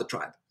kicked out the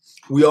tribe,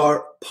 we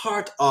are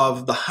part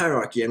of the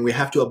hierarchy and we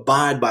have to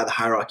abide by the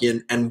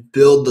hierarchy and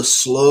build the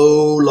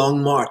slow,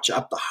 long march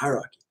up the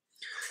hierarchy.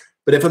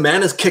 But if a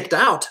man is kicked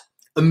out,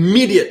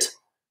 immediate,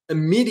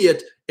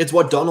 it's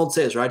what Donald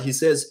says, right? He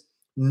says,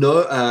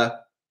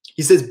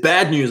 he says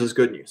bad news is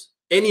good news.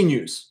 Any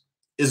news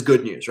is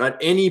good news, right?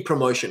 Any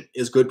promotion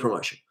is good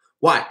promotion.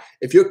 Why?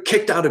 If you're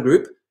kicked out of a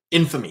group,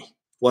 infamy.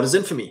 What is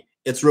infamy?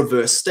 It's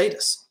reverse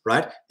status,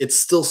 right? It's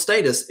still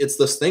status. It's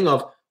this thing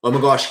of, oh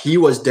my gosh, he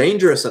was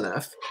dangerous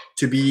enough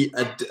to be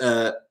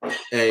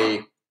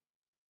a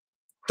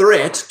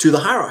threat to the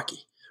hierarchy,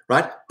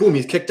 right? Boom,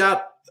 he's kicked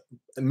out,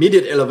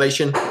 immediate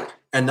elevation,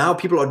 and now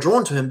people are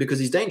drawn to him because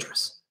he's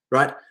dangerous,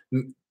 right?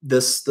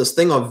 This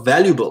thing of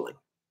value building.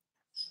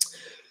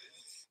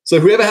 So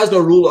whoever has no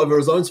rule over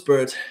his own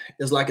spirit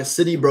is like a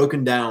city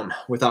broken down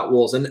without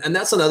walls. And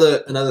that's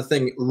another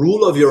thing,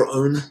 rule of your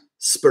own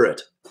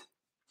spirit.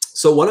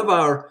 So one of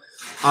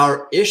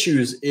our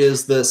issues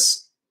is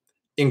this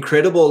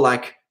incredible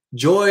like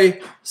joy,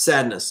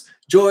 sadness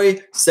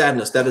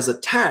that is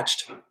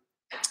attached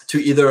to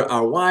either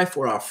our wife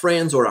or our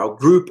friends or our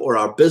group or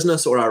our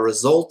business or our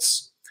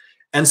results.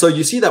 And so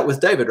you see that with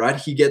David, right?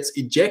 He gets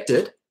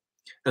ejected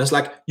and it's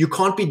like, you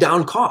can't be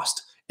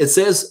downcast. It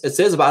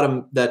says about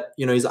him that,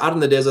 he's out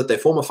in the desert, they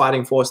form a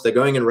fighting force, they're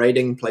going and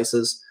raiding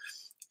places,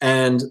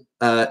 and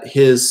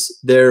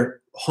their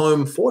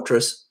home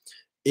fortress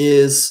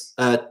is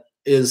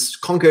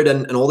conquered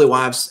and all their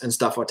wives and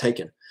stuff are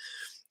taken.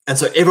 And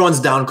so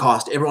everyone's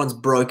downcast, everyone's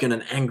broken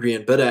and angry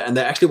and bitter, and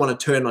they actually want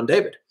to turn on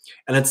David.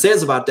 And it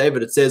says about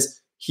David, it says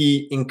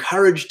he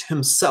encouraged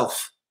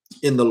himself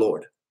in the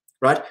Lord,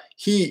 right?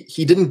 He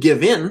didn't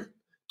give in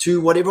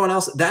to what everyone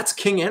else, that's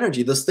king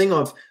energy, this thing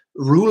of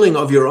ruling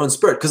of your own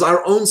spirit, because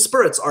our own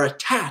spirits are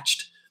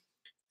attached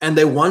and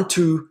they want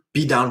to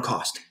be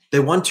downcast. They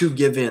want to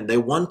give in. They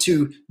want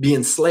to be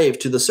enslaved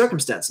to the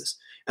circumstances.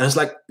 And it's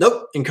like,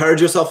 nope,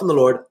 encourage yourself in the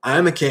Lord. I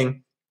am a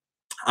king.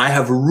 I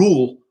have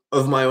rule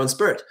of my own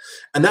spirit.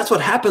 And that's what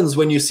happens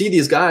when you see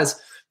these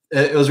guys.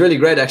 It was really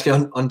great,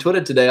 actually, on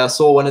Twitter today. I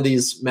saw one of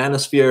these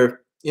Manosphere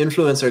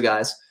influencer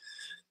guys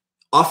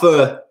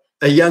offer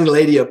a young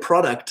lady a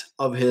product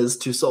of his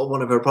to solve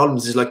one of her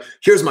problems. He's like,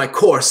 here's my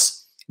course.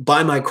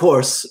 Buy my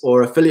course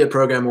or affiliate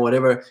program or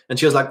whatever. And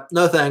she was like,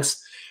 no,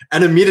 thanks.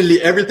 And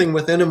immediately everything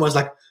within him was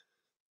like,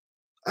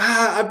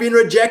 I've been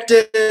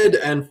rejected,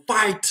 and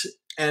fight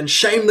and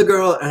shame the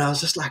girl. And I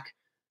was just like,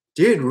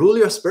 dude, rule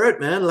your spirit,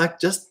 man. Like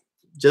just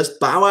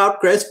bow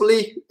out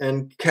gracefully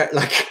and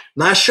like,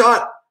 nice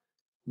shot.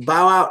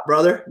 Bow out,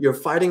 brother. You're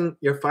fighting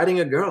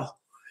a girl.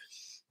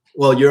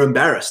 Well, you're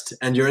embarrassed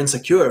and you're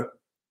insecure,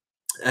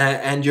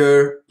 and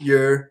you're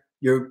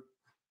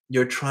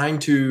trying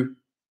to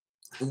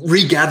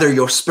regather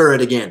your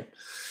spirit again.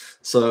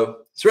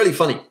 So it's really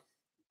funny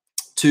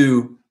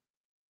to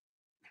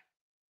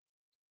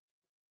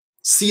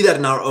see that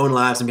in our own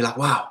lives and be like,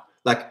 wow,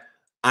 like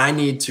I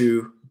need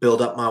to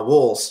build up my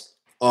walls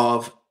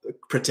of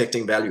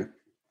protecting value.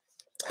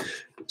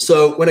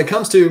 So when it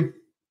comes to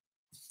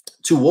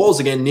walls,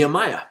 again,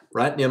 Nehemiah,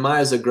 right?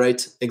 Nehemiah is a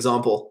great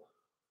example.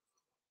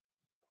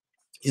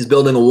 He's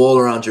building a wall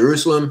around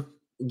Jerusalem,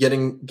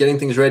 getting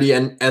things ready,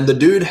 and the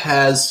dude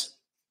has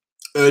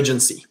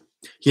urgency.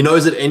 He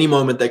knows at any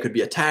moment they could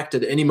be attacked.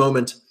 At any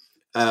moment,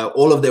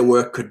 all of their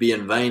work could be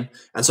in vain.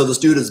 And so this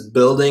dude is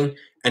building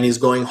and he's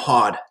going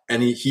hard.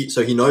 And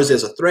so he knows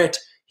there's a threat.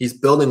 He's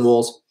building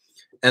walls.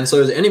 And so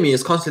his enemy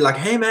is constantly like,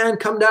 hey, man,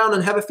 come down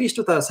and have a feast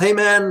with us. Hey,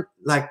 man,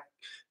 like,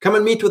 come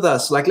and meet with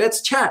us. Like,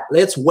 let's chat.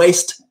 Let's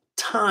waste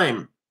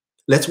time.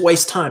 Let's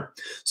waste time.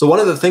 So one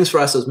of the things for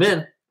us as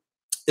men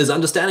is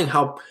understanding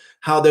how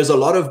there's a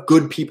lot of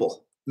good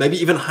people, maybe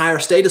even higher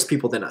status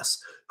people than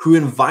us, who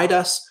invite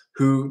us,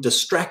 who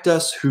distract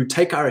us, who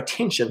take our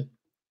attention.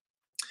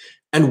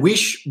 And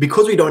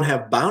because we don't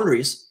have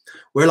boundaries,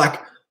 we're like,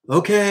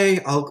 okay,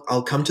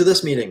 I'll come to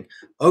this meeting.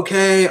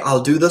 Okay,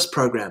 I'll do this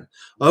program.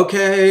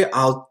 Okay,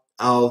 I'll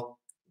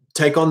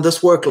take on this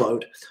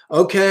workload.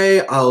 Okay,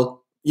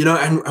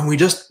 and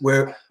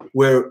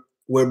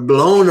we're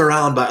blown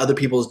around by other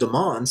people's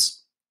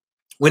demands,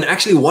 when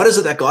actually, what is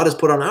it that God has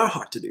put on our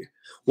heart to do?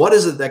 What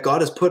is it that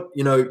God has put,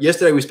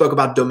 yesterday we spoke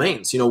about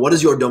domains. What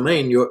is your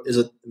domain? Is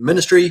it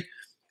ministry,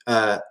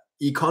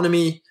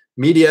 economy,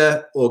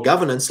 media, or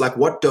governance? Like,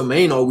 what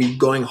domain are we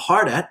going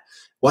hard at?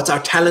 What's our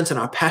talent and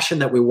our passion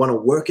that we want to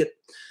work at?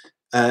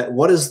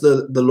 What does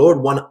the Lord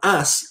want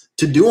us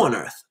to do on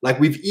earth? Like,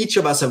 each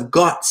of us have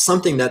got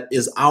something that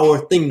is our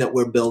thing that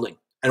we're building,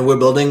 and we're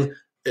building,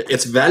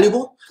 it's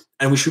valuable,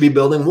 and we should be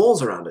building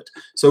walls around it.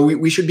 So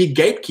we should be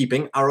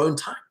gatekeeping our own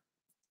time.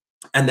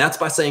 And that's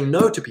by saying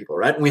no to people,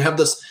 right? And we have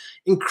this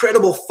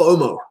incredible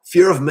FOMO,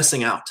 fear of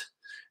missing out.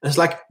 And it's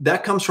like,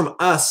 that comes from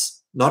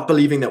us not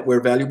believing that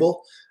we're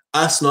valuable,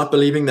 us not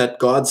believing that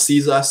God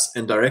sees us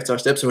and directs our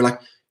steps. And we're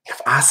like, if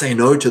I say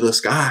no to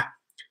this guy,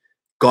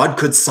 God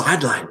could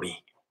sideline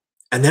me.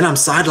 And then I'm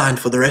sidelined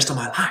for the rest of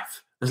my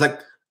life. It's like,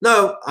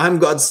 no, I'm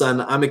God's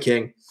son. I'm a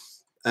king.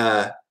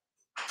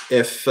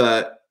 If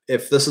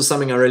this is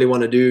something I really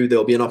want to do,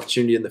 there'll be an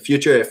opportunity in the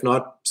future. If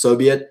not, so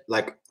be it.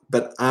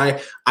 But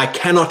I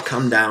cannot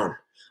come down.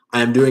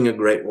 I am doing a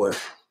great work.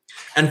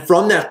 And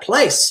from that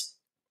place,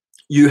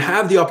 you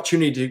have the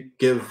opportunity to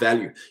give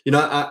value.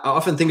 I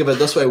often think of it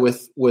this way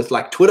with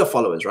like Twitter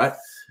followers, right?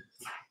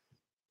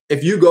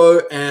 If you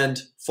go and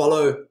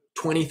follow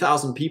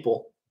 20,000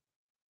 people,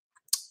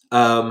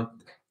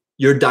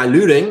 you're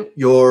diluting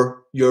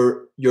your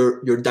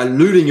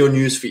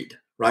news feed,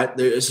 right?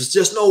 There's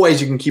just no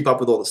ways you can keep up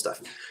with all this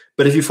stuff.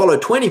 But if you follow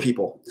 20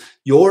 people,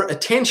 your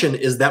attention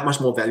is that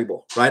much more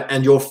valuable, right?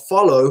 And your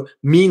follow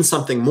means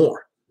something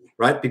more,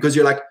 right? Because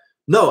you're like,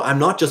 no, I'm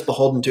not just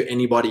beholden to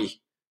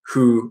anybody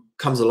who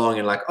comes along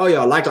and like, oh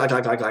yeah, like,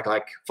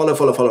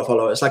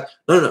 follow. It's like,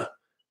 no.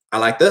 I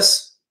like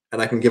this,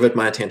 and I can give it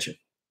my attention,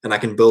 and I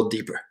can build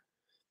deeper.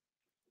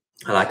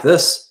 I like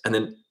this. And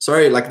then,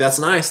 sorry, like, that's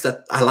nice.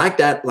 That I like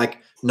that. Like,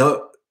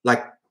 no,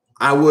 like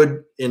I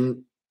would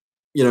in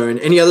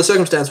any other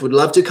circumstance would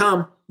love to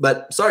come,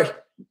 but sorry,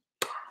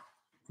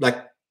 like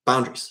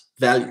boundaries,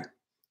 value,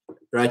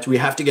 right? We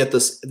have to get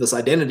this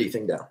identity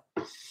thing down.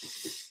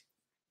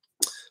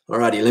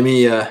 Alrighty, let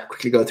me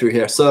quickly go through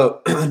here.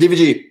 So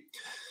DVG,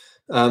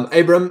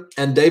 Abram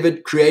and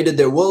David created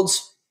their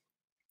worlds.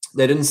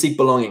 They didn't seek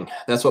belonging.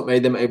 That's what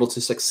made them able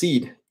to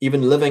succeed,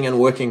 even living and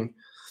working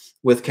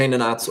with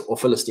Canaanites or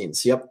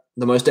Philistines. Yep.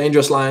 The most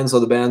dangerous lions are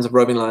the bands of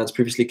roving lions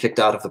previously kicked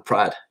out of the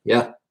pride.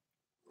 Yeah.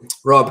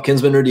 Rob,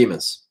 Kinsman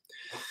Redeemers.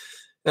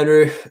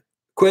 Andrew,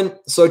 Quinn,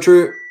 so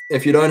true.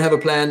 If you don't have a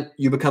plan,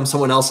 you become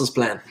someone else's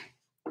plan.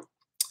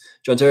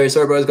 John Terry,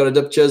 sorry, bro's got a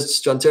dip. Cheers,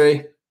 John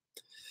Terry.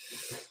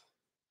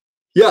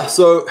 Yeah,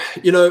 so,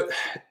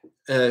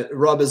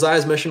 Rob,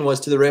 Isaiah's mission was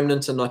to the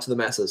remnant and not to the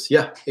masses.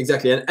 Yeah,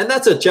 exactly. And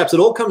that's it, chaps. It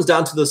all comes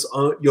down to this,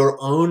 your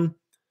own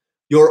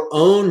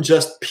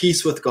just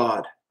peace with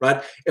God,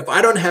 right? If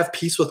I don't have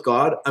peace with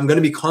God, I'm going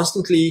to be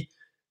constantly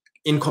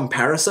in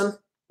comparison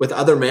with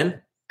other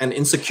men and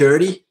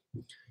insecurity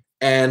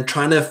and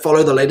trying to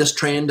follow the latest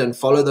trend and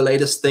follow the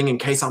latest thing in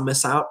case I'll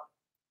miss out.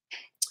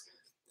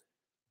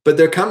 But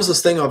there comes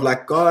this thing of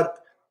like, God,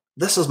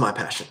 this is my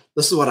passion.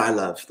 This is what I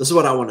love. This is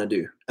what I want to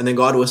do. And then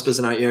God whispers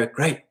in our ear,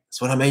 great, that's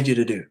what I made you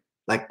to do.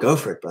 Like, go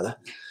for it, brother.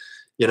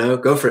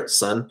 Go for it,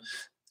 son.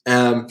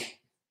 And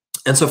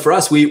so for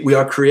us, we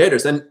are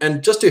creators.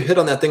 And just to hit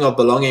on that thing of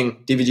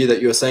belonging, DVG, that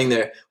you were saying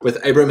there,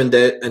 with Abram and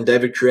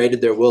David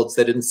created their worlds,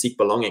 they didn't seek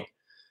belonging.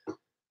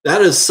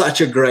 That is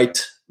such a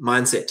great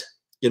mindset,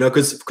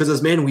 because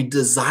as men, we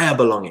desire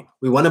belonging.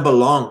 We want to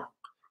belong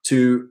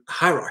to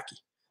hierarchy,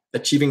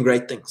 achieving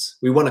great things.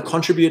 We want to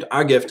contribute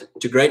our gift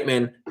to great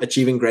men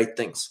achieving great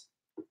things.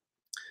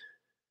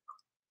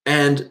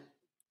 And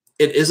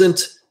it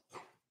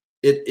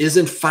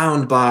isn't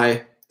found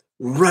by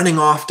running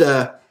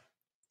after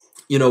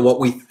what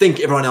we think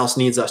everyone else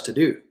needs us to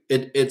do.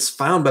 It's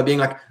found by being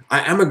like,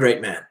 I am a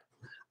great man.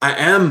 I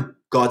am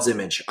God's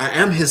image. I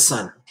am his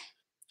son.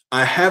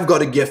 I have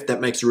got a gift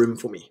that makes room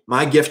for me.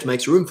 My gift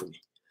makes room for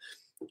me.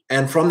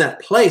 And from that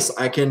place,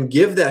 I can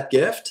give that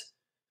gift,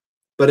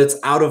 but it's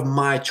out of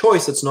my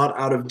choice. It's not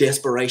out of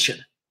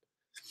desperation.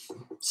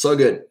 So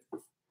good.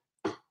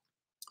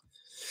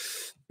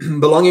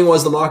 Belonging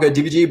was the marker,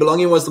 DVG.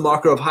 Belonging was the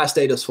marker of high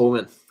status for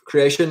men.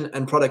 Creation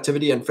and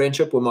productivity and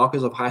friendship were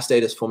markers of high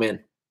status for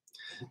men.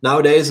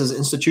 Nowadays, as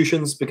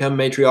institutions become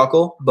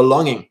matriarchal,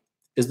 belonging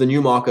is the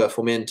new marker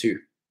for men too.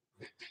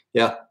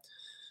 Yeah.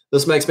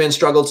 This makes men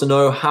struggle to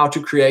know how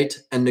to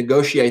create and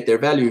negotiate their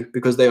value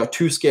because they are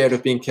too scared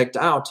of being kicked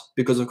out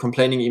because of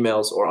complaining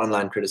emails or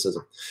online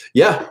criticism.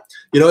 Yeah.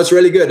 It's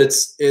really good.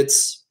 It's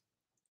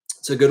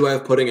a good way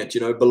of putting it,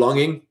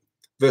 belonging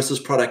versus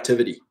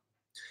productivity.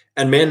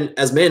 And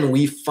as men,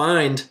 we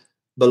find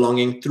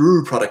belonging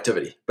through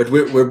productivity, but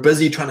we're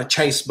busy trying to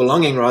chase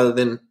belonging rather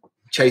than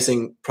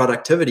chasing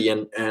productivity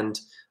and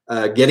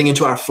getting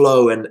into our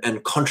flow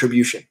and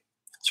contribution.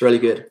 It's really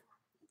good.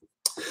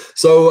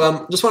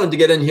 So just wanted to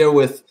get in here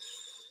with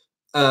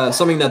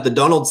something that the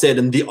Donald said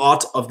in The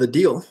Art of the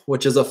Deal,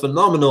 which is a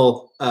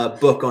phenomenal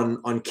book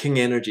on king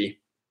energy.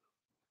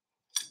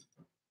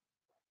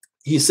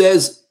 He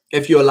says,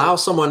 if you allow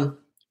someone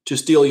to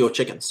steal your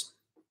chickens,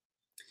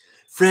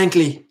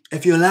 frankly,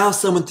 if you allow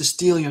someone to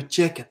steal your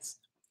chickens,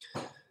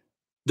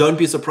 don't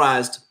be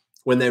surprised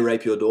when they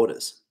rape your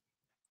daughters.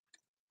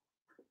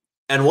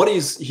 And what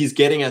he's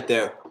getting at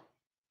there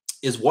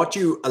is what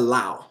you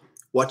allow,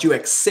 what you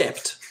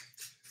accept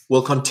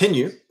will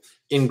continue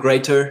in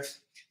greater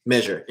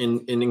measure,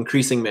 in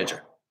increasing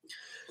measure.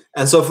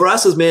 And so for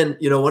us as men,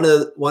 one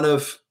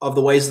of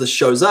the ways this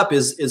shows up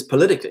is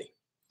politically.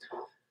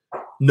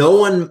 No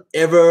one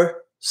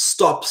ever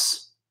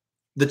stops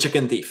the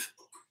chicken thief.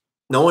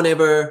 No one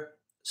ever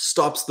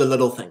stops the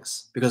little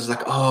things because it's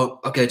like, oh,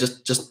 okay,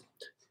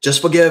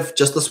 just forgive,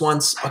 just this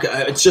once. Okay,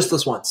 it's just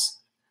this once.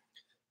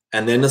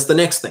 And then it's the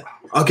next thing.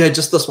 Okay,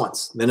 just this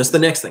once. Then it's the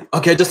next thing.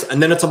 Okay,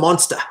 and then it's a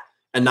monster.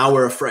 And now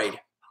we're afraid.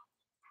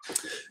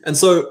 And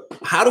so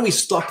how do we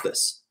stop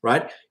this,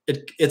 right?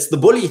 It's the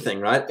bully thing,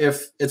 right?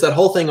 If it's that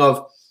whole thing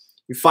of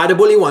you fight a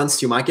bully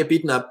once, you might get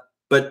beaten up,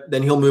 but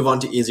then he'll move on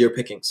to easier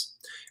pickings.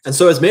 And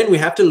so as men, we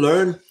have to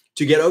learn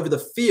to get over the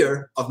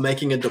fear of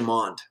making a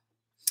demand,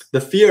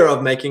 the fear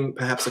of making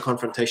perhaps a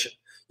confrontation,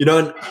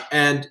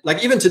 and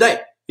like even today,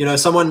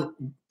 someone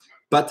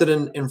butted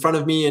in front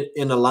of me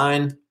in a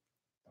line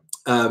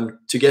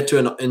to get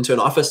into an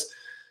office.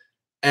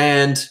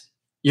 And,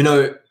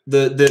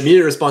 the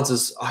immediate response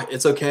is, oh,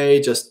 it's okay.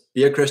 Just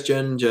be a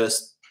Christian.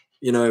 Just,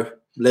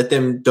 let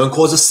them, don't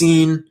cause a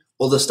scene,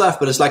 all this stuff.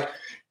 But it's like,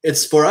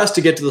 it's for us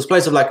to get to this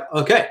place of like,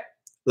 okay,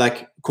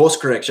 like course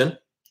correction.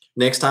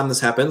 Next time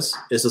this happens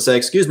is to say,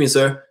 excuse me,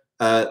 sir,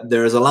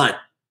 there is a line.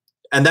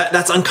 And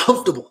that's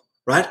uncomfortable,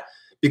 right?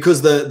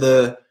 Because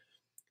the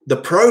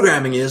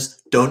programming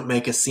is don't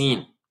make a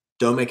scene.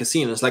 Don't make a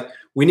scene. It's like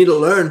we need to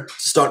learn to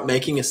start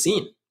making a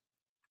scene.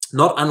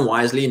 Not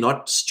unwisely,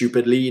 not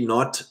stupidly,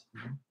 not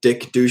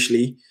dick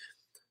douchely.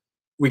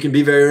 we can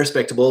be very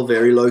respectable,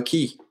 very low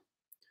key,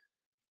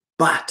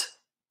 but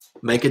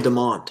make a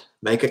demand,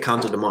 make a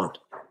counter demand.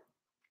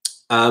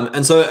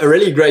 And so a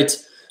really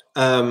great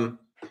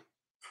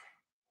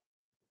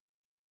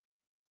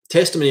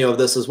testimony of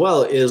this as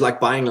well is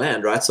like buying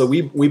land, right? So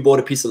we bought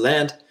a piece of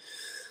land,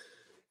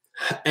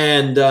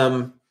 and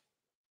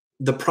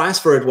the price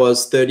for it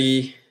was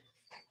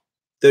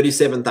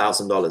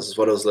 $37,000 is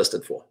what it was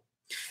listed for.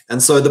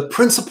 And so the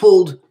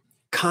principled,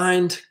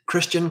 kind,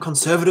 Christian,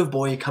 conservative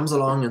boy comes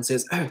along and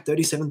says, "Oh,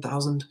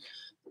 37,000.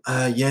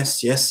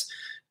 Yes.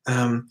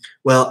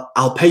 Well,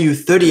 I'll pay you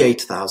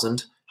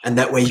 38,000, and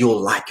that way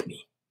you'll like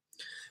me."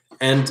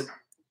 And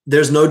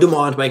there's no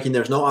demand making,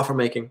 there's no offer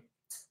making.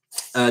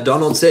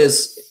 Donald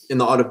says in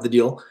The Art of the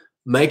Deal,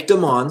 make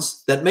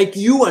demands that make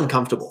you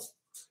uncomfortable,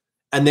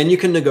 and then you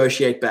can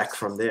negotiate back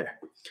from there.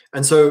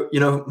 And so,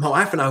 my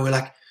wife and I were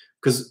like,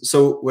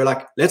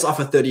 let's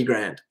offer 30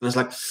 grand. And it's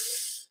like,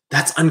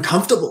 that's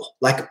uncomfortable.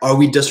 Like, are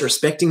we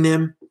disrespecting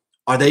them?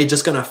 Are they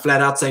just going to flat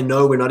out say,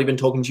 no, we're not even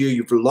talking to you.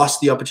 You've lost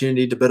the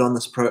opportunity to bid on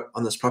this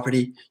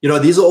property.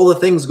 These are all the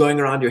things going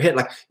around your head.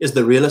 Like, is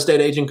the real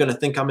estate agent going to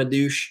think I'm a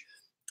douche?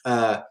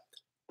 All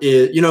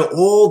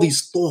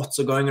these thoughts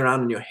are going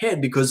around in your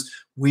head because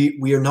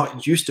we are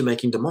not used to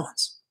making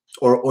demands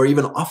or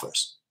even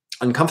offers,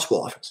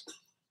 uncomfortable offers.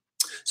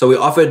 So we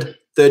offered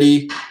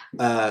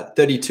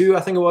 32,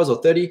 I think it was,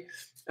 or 30,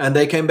 and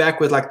they came back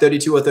with like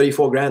 32 or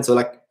 34 grand. So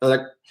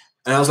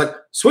and I was like,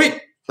 sweet,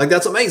 like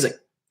that's amazing.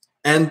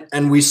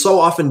 And we so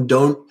often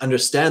don't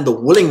understand the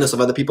willingness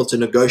of other people to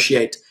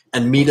negotiate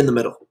and meet in the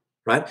middle,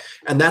 right?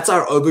 And that's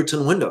our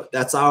Overton window.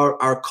 That's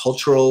our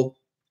cultural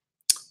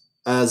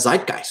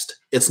zeitgeist.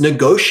 It's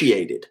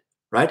negotiated,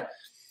 right?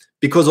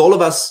 Because all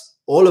of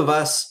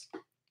us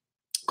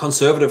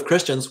conservative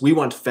Christians, we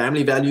want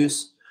family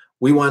values.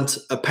 We want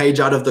a page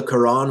out of the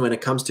Quran when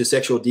it comes to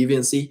sexual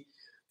deviancy.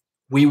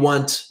 We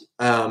want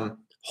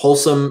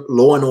wholesome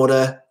law and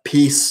order,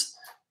 peace,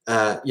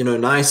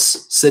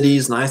 nice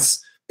cities,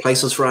 nice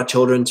places for our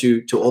children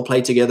to all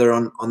play together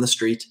on the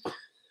street.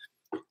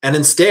 And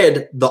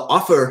instead, the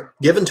offer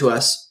given to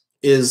us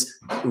is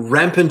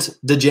rampant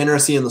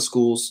degeneracy in the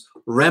schools,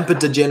 rampant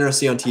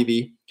degeneracy on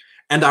TV.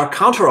 And our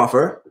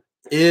counteroffer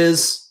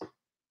is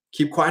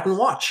keep quiet and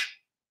watch.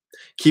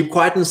 Keep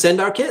quiet and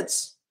send our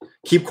kids.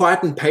 Keep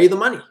quiet and pay the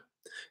money.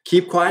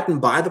 Keep quiet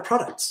and buy the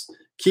products.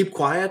 Keep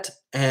quiet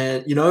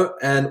and,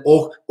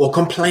 or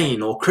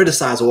complain or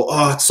criticize or,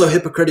 oh, it's so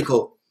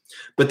hypocritical.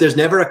 But there's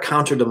never a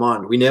counter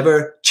demand. We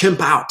never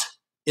chimp out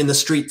in the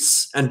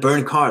streets and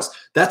burn cars.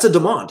 That's a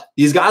demand.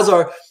 These guys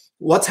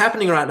what's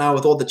happening right now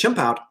with all the chimp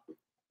out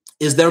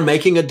is they're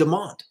making a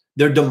demand.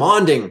 They're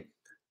demanding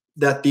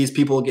that these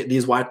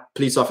white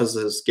police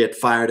officers get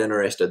fired and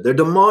arrested. They're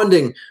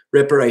demanding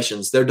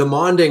reparations. They're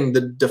demanding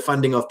the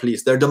defunding of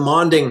police. They're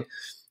demanding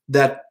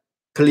that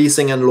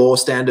policing and law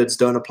standards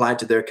don't apply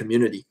to their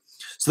community.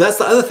 So that's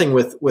the other thing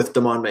with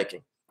demand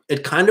making.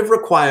 It kind of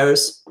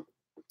requires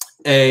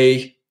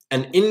an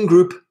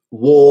in-group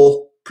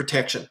wall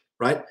protection,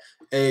 right?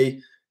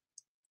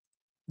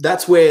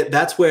 That's where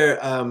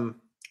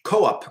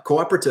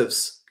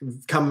cooperatives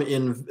come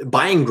in,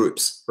 buying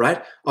groups,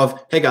 right? Of,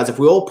 hey guys, if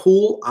we all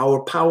pool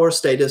our power,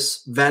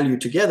 status, value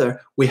together,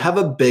 we have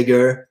a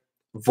bigger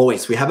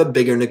voice. We have a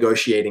bigger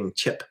negotiating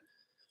chip,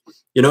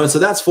 and so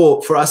that's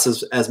for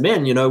us as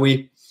men,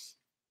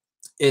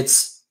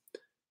 it's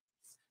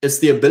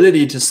the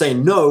ability to say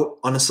no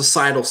on a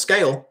societal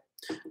scale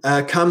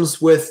comes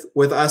with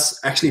us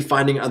actually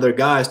finding other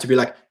guys to be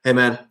like, hey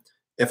man,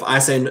 if I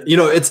say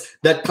no, it's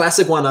that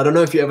classic one. I don't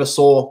know if you ever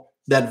saw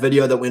that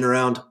video that went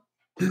around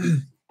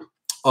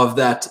of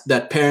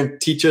that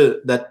parent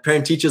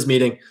teachers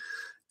meeting,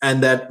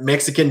 and that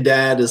Mexican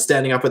dad is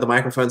standing up with a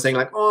microphone saying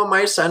like, oh,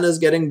 my son is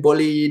getting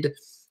bullied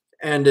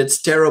and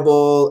it's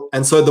terrible.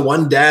 And so the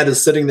one dad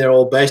is sitting there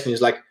all based and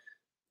he's like,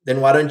 then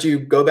why don't you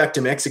go back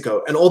to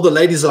Mexico? And all the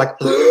ladies are like,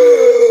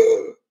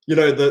 the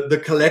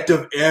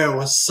collective air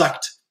was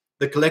sucked.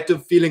 The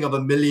collective feeling of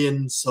a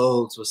million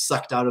souls was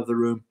sucked out of the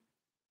room.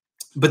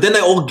 But then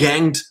they all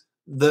ganged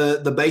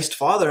the based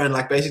father and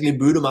like basically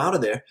booed him out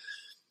of there.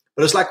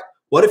 But it's like,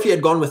 what if he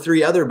had gone with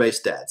 3 other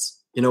based dads?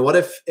 What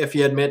if he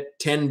had met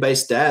 10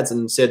 based dads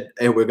and said,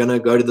 hey, we're going to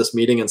go to this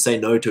meeting and say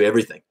no to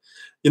everything?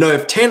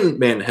 If 10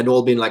 men had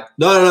all been like,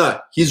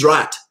 no, he's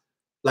right.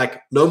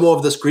 Like, no more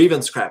of this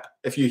grievance crap.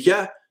 If you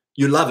hear,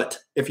 you love it.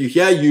 If you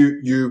hear,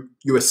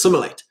 you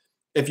assimilate.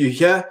 If you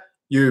hear,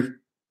 you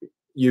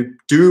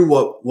do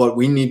what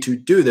we need to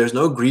do. There's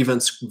no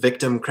grievance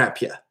victim crap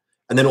here.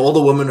 And then all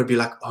the women would be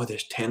like, oh,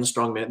 there's 10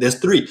 strong men.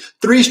 There's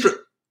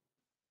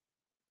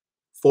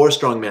 4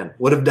 strong men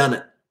would have done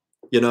it,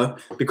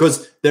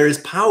 because there is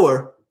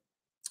power.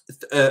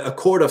 A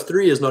cord of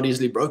 3 is not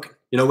easily broken,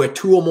 where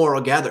 2 or more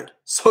are gathered.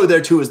 So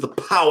there too is the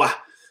power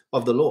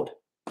of the Lord.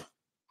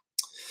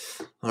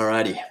 All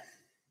righty.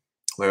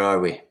 Where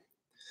are we?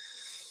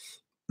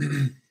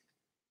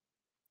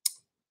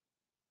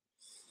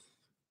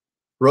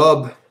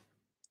 Rob,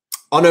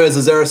 honor is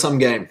a zero-sum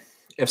game.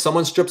 If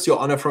someone strips your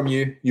honor from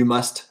you, you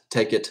must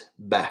take it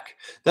back.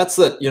 That's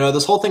the,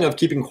 this whole thing of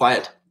keeping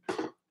quiet.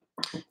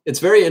 It's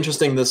very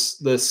interesting.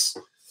 It's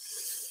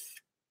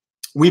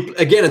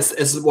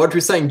what we're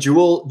saying,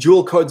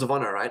 dual codes of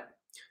honor, right?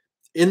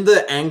 In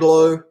the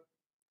Anglo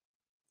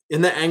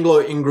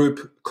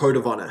in-group code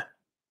of honor,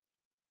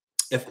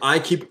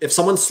 if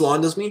someone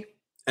slanders me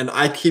and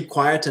I keep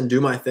quiet and do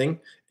my thing,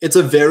 it's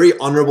a very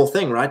honorable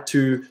thing, right?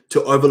 To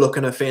overlook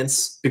an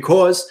offense,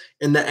 because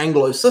in the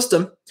Anglo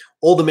system,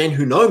 all the men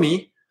who know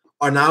me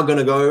are now going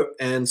to go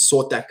and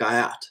sort that guy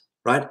out,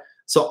 right?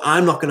 So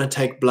I'm not going to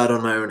take blood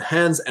on my own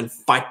hands and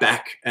fight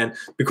back. And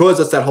because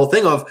it's that whole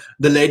thing of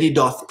the lady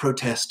doth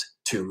protest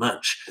too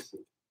much.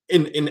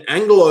 In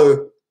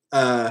Anglo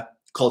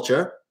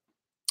culture,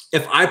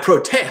 if I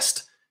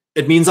protest,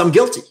 it means I'm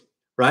guilty,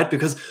 right?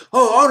 Because,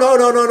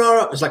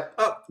 no. It's like,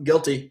 oh,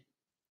 guilty.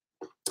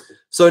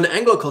 So in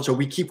Anglo culture,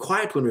 we keep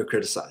quiet when we're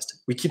criticized.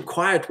 We keep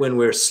quiet when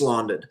we're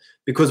slandered,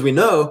 because we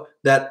know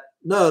that,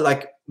 no,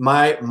 like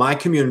my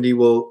community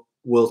will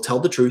tell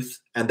the truth,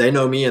 and they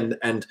know me.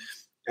 And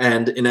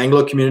in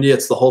Anglo community,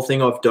 it's the whole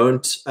thing of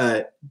don't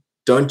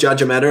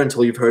judge a matter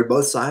until you've heard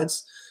both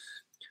sides.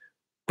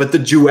 But the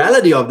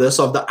duality of this,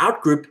 of the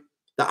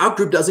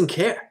outgroup doesn't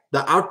care.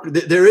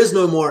 There is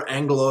no more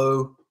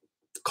Anglo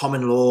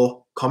common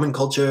law, common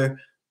culture,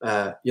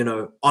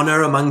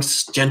 honor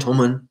amongst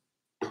gentlemen.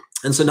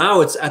 And so now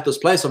it's at this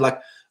place of like,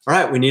 all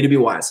right, we need to be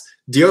wise.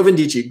 Dio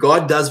Vindici,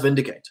 God does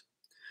vindicate.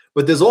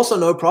 But there's also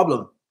no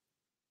problem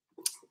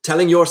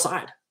telling your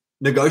side,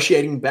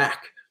 negotiating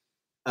back,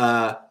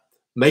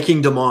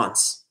 making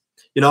demands.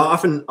 I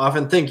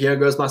often think, here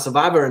goes my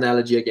Survivor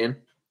analogy again.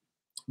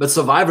 But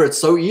Survivor, it's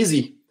so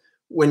easy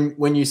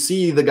when you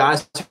see the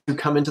guys who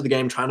come into the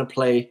game trying to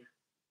play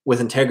with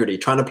integrity,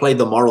 trying to play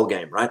the moral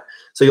game, right?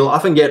 So you'll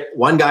often get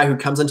one guy who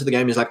comes into the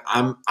game, he's like,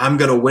 I'm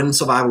going to win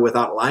Survivor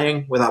without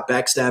lying, without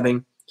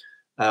backstabbing.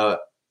 And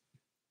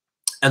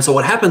so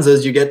what happens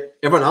is you get,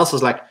 everyone else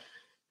is like,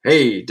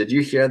 hey, did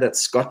you hear that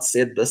Scott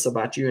said this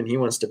about you and he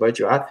wants to vote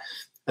you out?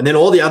 And then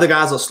all the other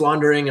guys are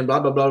slandering and blah,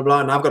 blah, blah,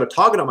 blah. And I've got a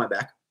target on my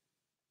back.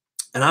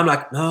 And I'm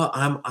like, no,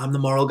 I'm the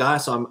moral guy.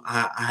 So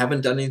I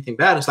haven't done anything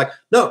bad. It's like,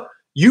 no,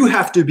 you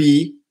have to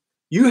be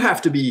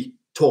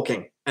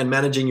talking and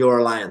managing your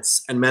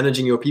alliance and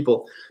managing your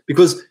people,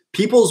 because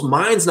people's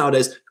minds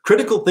nowadays,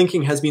 critical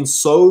thinking has been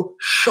so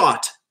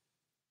shot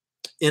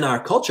in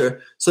our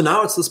culture. So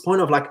now it's this point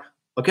of like,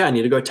 okay, I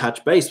need to go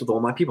touch base with all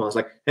my people. It's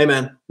like, hey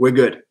man, we're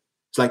good.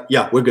 It's like,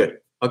 yeah, we're good.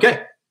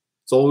 Okay.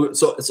 So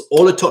it's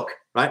all it took,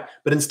 right?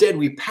 But instead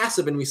we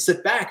passive and we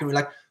sit back and we're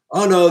like,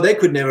 oh no, they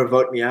could never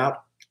vote me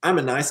out. I'm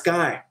a nice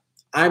guy.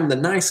 I'm the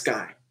nice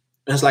guy.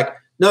 And it's like,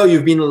 no,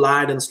 you've been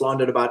lied and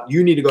slandered about.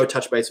 You need to go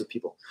touch base with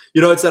people.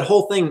 It's that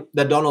whole thing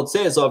that Donald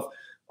says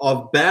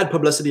of bad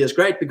publicity is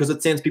great because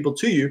it sends people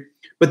to you,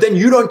 but then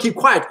you don't keep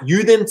quiet.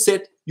 You then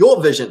set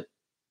your vision.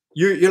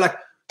 You're like,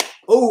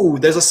 oh,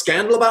 there's a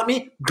scandal about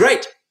me?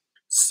 Great.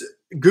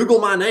 Google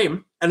my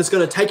name and it's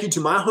going to take you to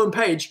my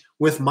homepage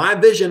with my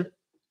vision.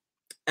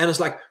 And it's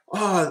like,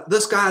 oh,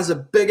 this guy's a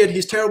bigot.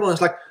 He's terrible. And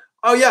it's like,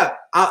 oh yeah,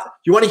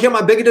 you want to hear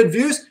my bigoted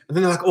views? And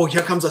then they're like, oh,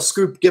 here comes a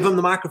scoop. Give him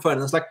the microphone.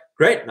 And it's like,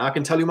 great. Now I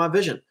can tell you my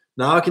vision.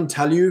 Now I can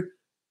tell you.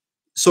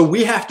 So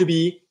we have to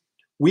be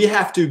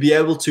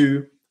able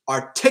to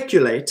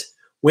articulate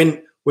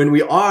when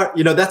we are,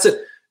 that's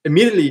it.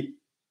 Immediately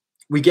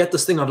we get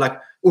this thing of like,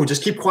 oh,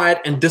 just keep quiet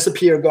and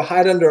disappear, go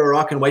hide under a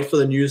rock and wait for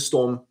the news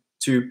storm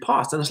to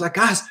pass. And it's like,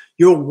 guys,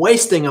 you're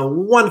wasting a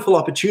wonderful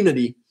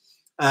opportunity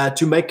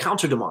to make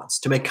counter demands,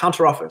 to make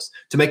counter offers,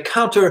 to make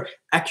counter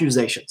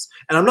accusations.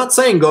 And I'm not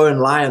saying go and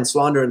lie and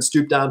slander and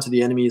stoop down to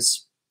the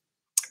enemy's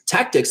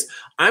tactics.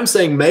 I'm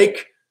saying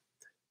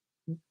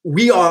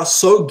we are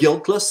so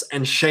guiltless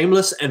and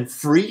shameless and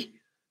free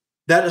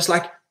that it's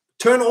like,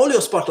 turn all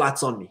your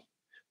spotlights on me.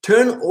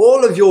 Turn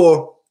all of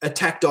your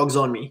attack dogs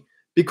on me,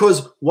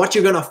 because what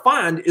you're going to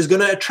find is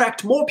going to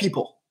attract more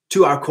people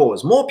to our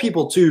cause, more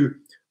people to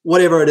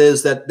whatever it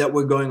is that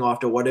we're going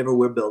after, whatever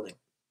we're building.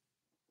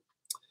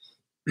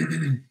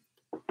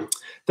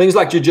 Things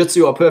like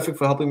jiu-jitsu are perfect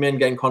for helping men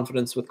gain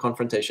confidence with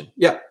confrontation.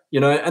 Yeah,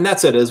 and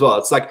that's it as well.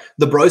 It's like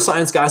the bro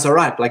science guys are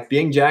right. Like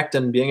being jacked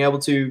and being able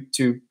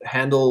to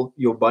handle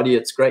your body,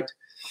 it's great.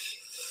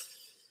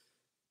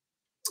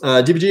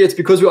 DBG, it's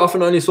because we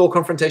often only saw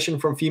confrontation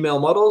from female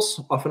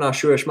models, often our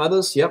shrewish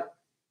mothers. Yep.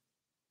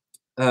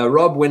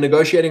 Rob, when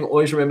negotiating,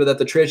 always remember that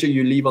the treasure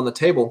you leave on the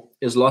table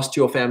is lost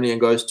to your family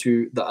and goes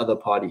to the other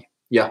party.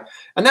 Yeah,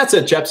 and that's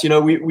it, chaps.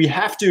 We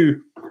have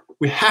to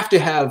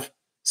have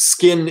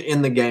skin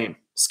in the game,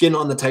 skin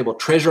on the table,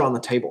 treasure on the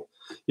table.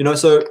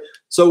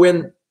 So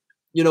when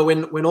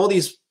all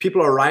these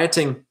people are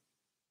rioting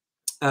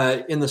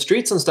in the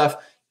streets and stuff,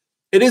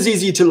 it is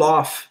easy to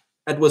laugh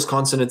at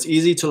Wisconsin. It's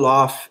easy to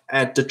laugh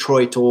at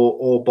Detroit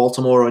or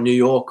Baltimore or New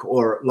York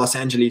or Los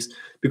Angeles,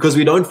 because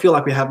we don't feel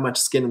like we have much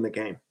skin in the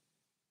game.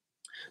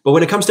 But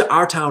when it comes to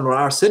our town or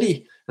our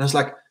city, and it's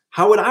like,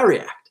 how would I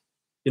react?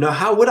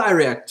 How would I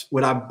react?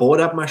 Would I board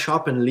up my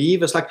shop and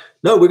leave? It's like,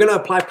 no, we're going to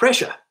apply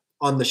pressure.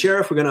 on the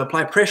sheriff. We're going to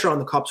apply pressure on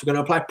the cops. We're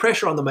going to apply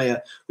pressure on the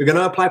mayor. We're going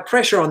to apply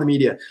pressure on the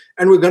media.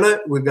 And we're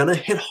going to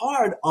hit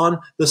hard on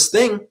this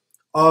thing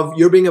of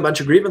you're being a bunch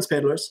of grievance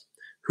peddlers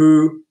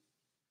who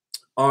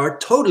are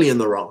totally in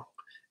the wrong.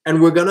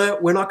 And we're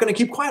not going to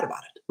keep quiet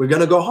about it. We're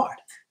going to go hard.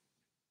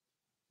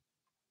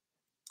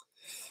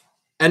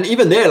 And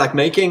even there, like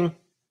making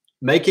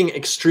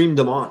extreme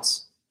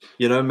demands,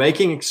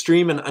 making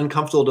extreme and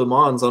uncomfortable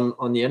demands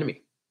on the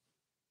enemy.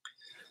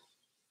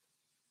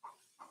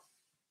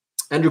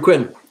 Andrew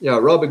Quinn, yeah,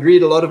 Rob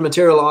agreed. A lot of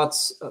material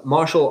arts,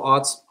 martial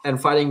arts, and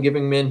fighting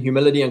giving men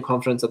humility and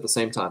confidence at the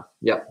same time.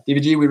 Yeah,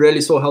 DVG, we rarely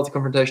saw healthy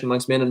confrontation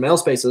amongst men in male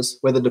spaces,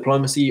 whether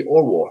diplomacy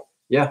or war.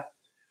 Yeah.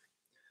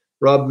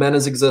 Rob,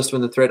 manners exist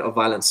when the threat of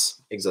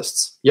violence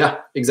exists.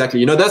 Yeah,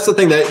 exactly. That's the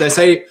thing they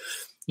say,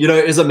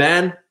 is a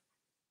man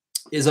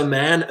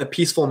a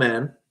peaceful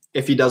man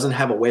if he doesn't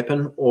have a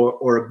weapon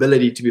or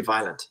ability to be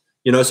violent?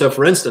 So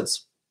for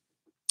instance,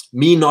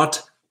 me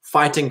not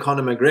fighting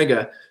Conor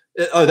McGregor,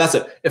 that's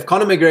it. If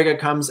Conor McGregor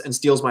comes and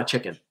steals my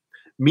chicken,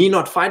 me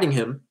not fighting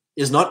him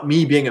is not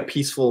me being a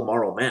peaceful,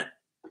 moral man.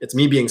 It's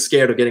me being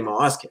scared of getting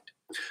my ass kicked.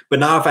 But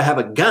now if I have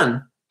a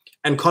gun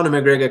and Conor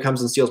McGregor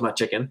comes and steals my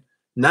chicken,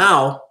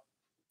 now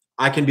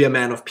I can be a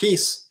man of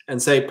peace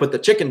and say, put the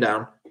chicken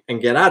down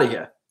and get out of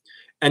here.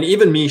 And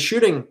even me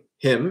shooting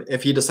him,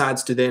 if he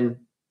decides to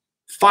then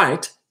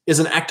fight, is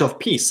an act of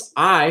peace.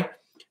 I,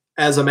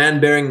 as a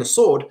man bearing the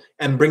sword,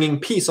 am bringing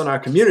peace on our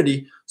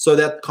community so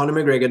that Conor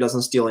McGregor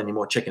doesn't steal any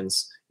more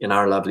chickens in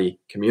our lovely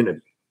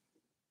community.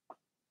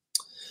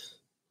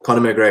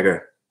 Conor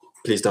McGregor,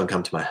 please don't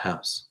come to my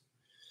house.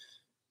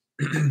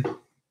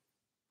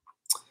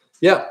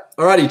 Yeah,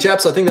 alrighty,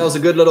 chaps. I think that was a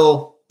good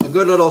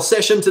little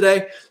session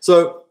today.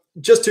 So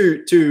just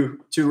to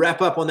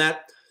wrap up on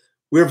that,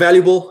 we're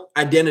valuable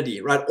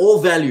identity, right?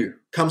 All value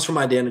comes from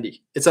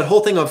identity. It's that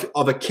whole thing of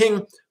a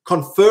king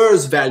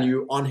confers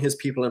value on his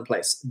people in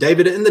place.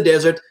 David in the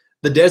desert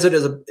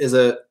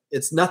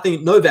it's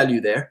nothing, no value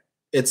there.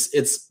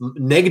 It's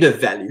negative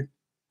value.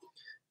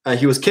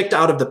 He was kicked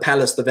out of the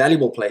palace, the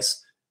valuable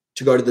place,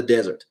 to go to the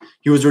desert.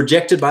 He was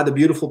rejected by the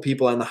beautiful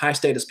people and the high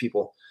status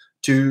people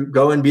to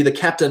go and be the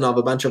captain of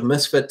a bunch of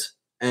misfit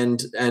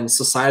and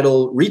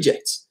societal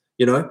rejects.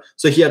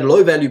 So he had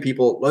low value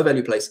people, low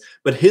value place,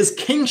 but his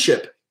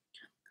kingship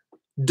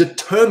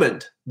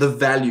determined the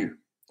value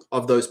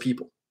of those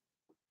people.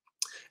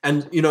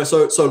 And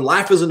so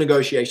life is a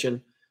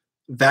negotiation.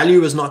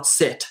 Value is not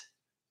set.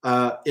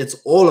 It's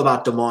all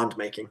about demand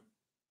making,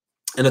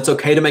 and it's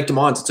okay to make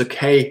demands. It's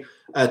okay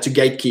to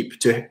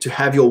gatekeep, to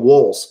have your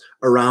walls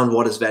around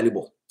what is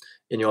valuable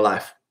in your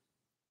life.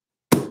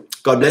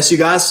 God bless you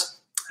guys.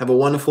 Have a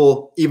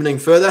wonderful evening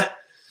further,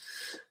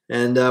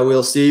 and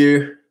we'll see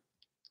you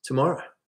tomorrow.